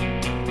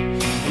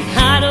 And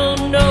I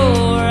don't know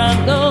where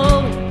I'm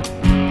going,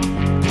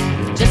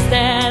 just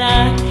that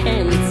I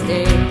can't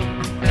stay.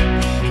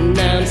 And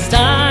I'm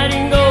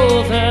starting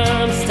over,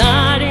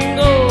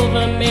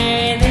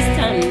 man, this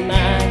time I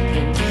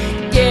can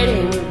get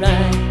it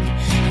right.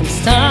 I'm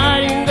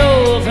starting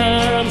over,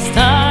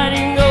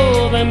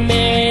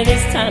 man,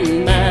 this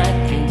time I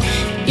can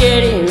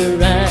get it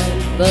right.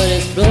 But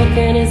as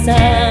broken as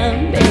I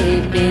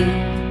may be,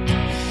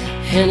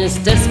 and as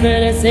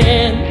desperate as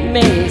it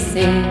may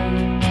seem,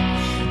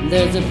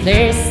 there's a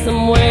place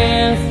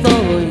somewhere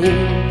for you,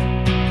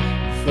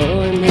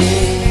 for me,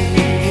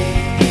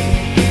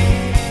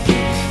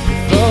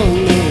 for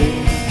me,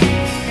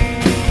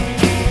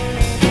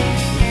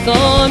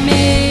 for me.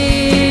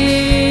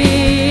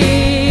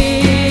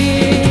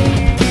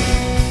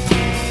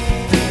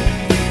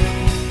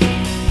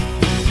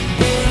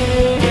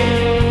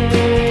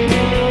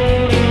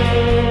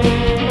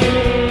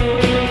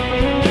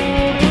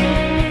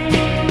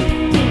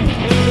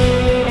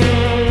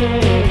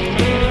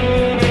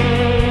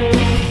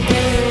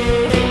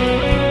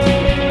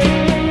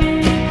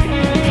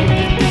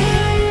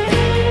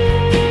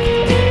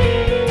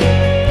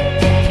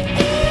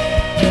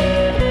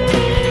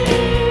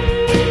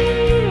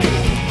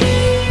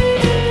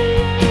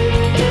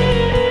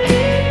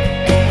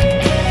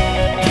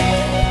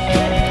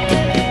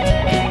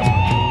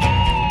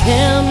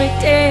 Tell me,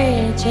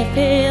 did you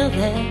feel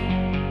that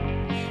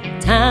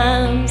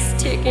time's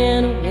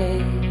ticking away?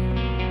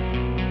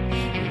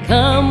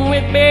 Come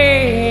with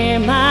me,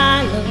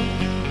 my love,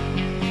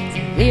 so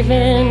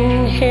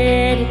leaving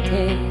here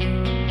today.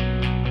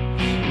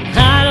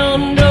 I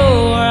don't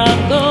know where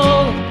I'm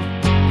going,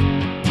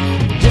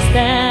 just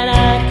that I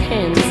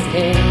can't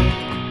stay.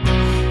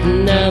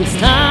 And I'm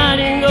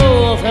starting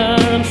over,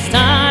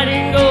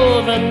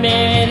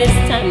 man, this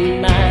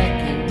time I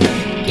can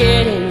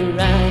get it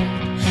right.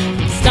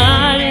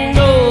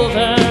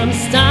 I'm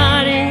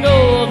starting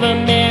over,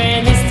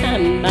 man, this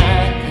time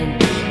I can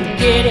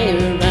get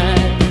it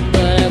right.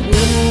 But I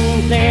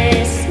wouldn't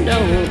place no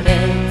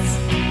bets,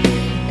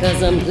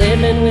 'cause I'm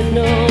living with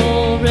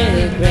no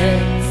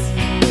regrets.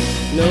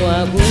 No,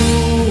 I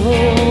wouldn't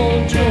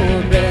hold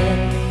your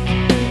breath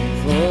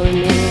for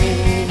me,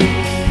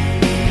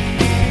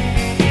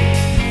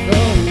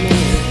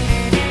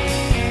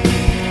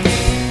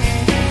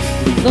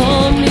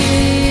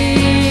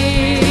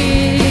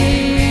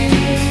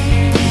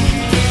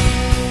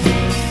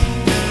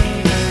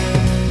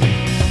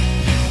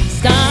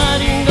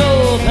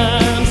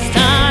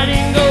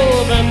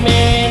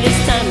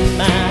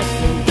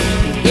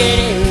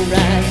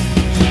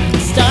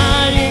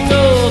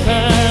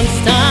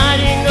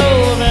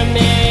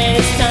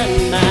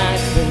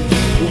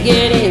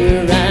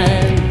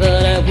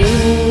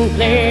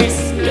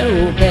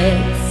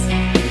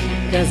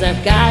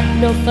 got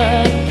no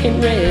fucking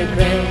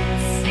regrets.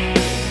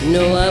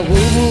 No, I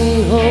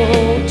wouldn't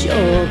hold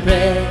your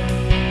breath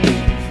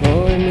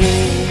for me,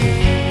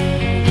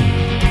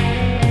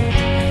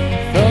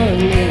 for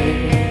me,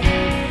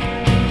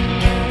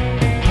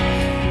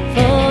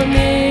 for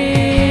me.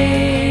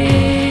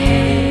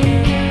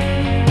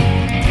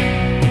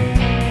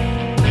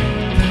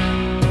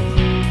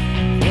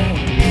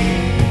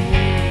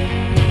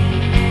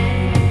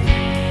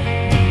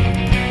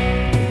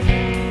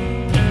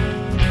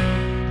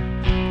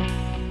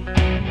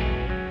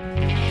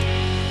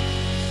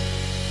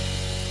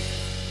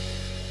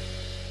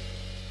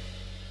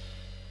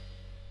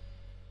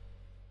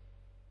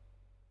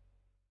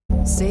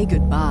 Say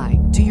goodbye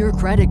to your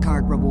credit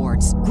card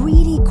rewards.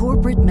 Greedy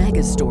corporate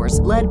mega stores,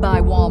 led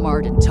by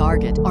Walmart and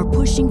Target, are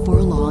pushing for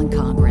a law in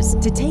Congress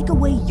to take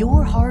away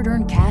your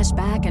hard-earned cash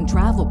back and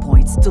travel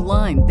points to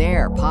line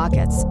their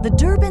pockets. The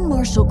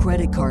Durbin-Marshall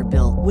credit card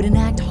bill would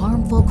enact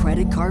harmful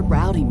credit card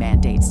routing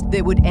mandates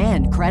that would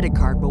end credit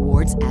card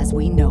rewards as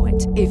we know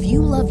it. If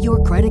you love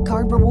your credit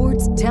card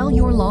rewards, tell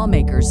your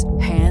lawmakers,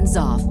 hands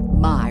off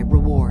my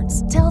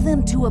rewards. Tell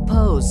them to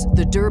oppose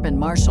the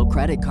Durbin-Marshall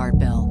credit card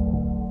bill.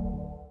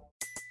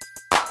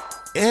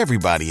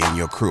 Everybody in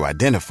your crew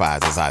identifies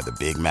as either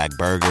Big Mac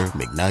Burger,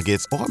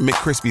 McNuggets, or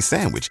McCrispy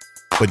Sandwich.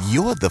 But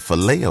you're the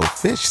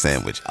Filet-O-Fish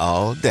Sandwich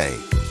all day.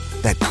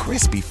 That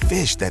crispy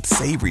fish, that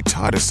savory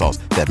tartar sauce,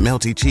 that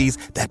melty cheese,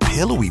 that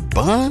pillowy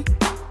bun.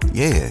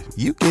 Yeah,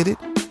 you get it.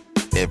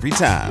 Every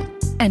time.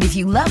 And if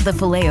you love the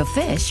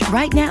Filet-O-Fish,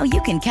 right now you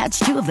can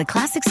catch two of the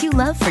classics you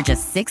love for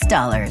just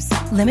 $6.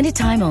 Limited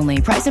time only.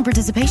 Price and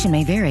participation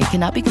may vary.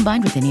 Cannot be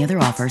combined with any other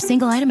offer.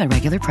 Single item at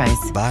regular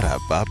price.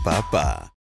 Ba-da-ba-ba-ba.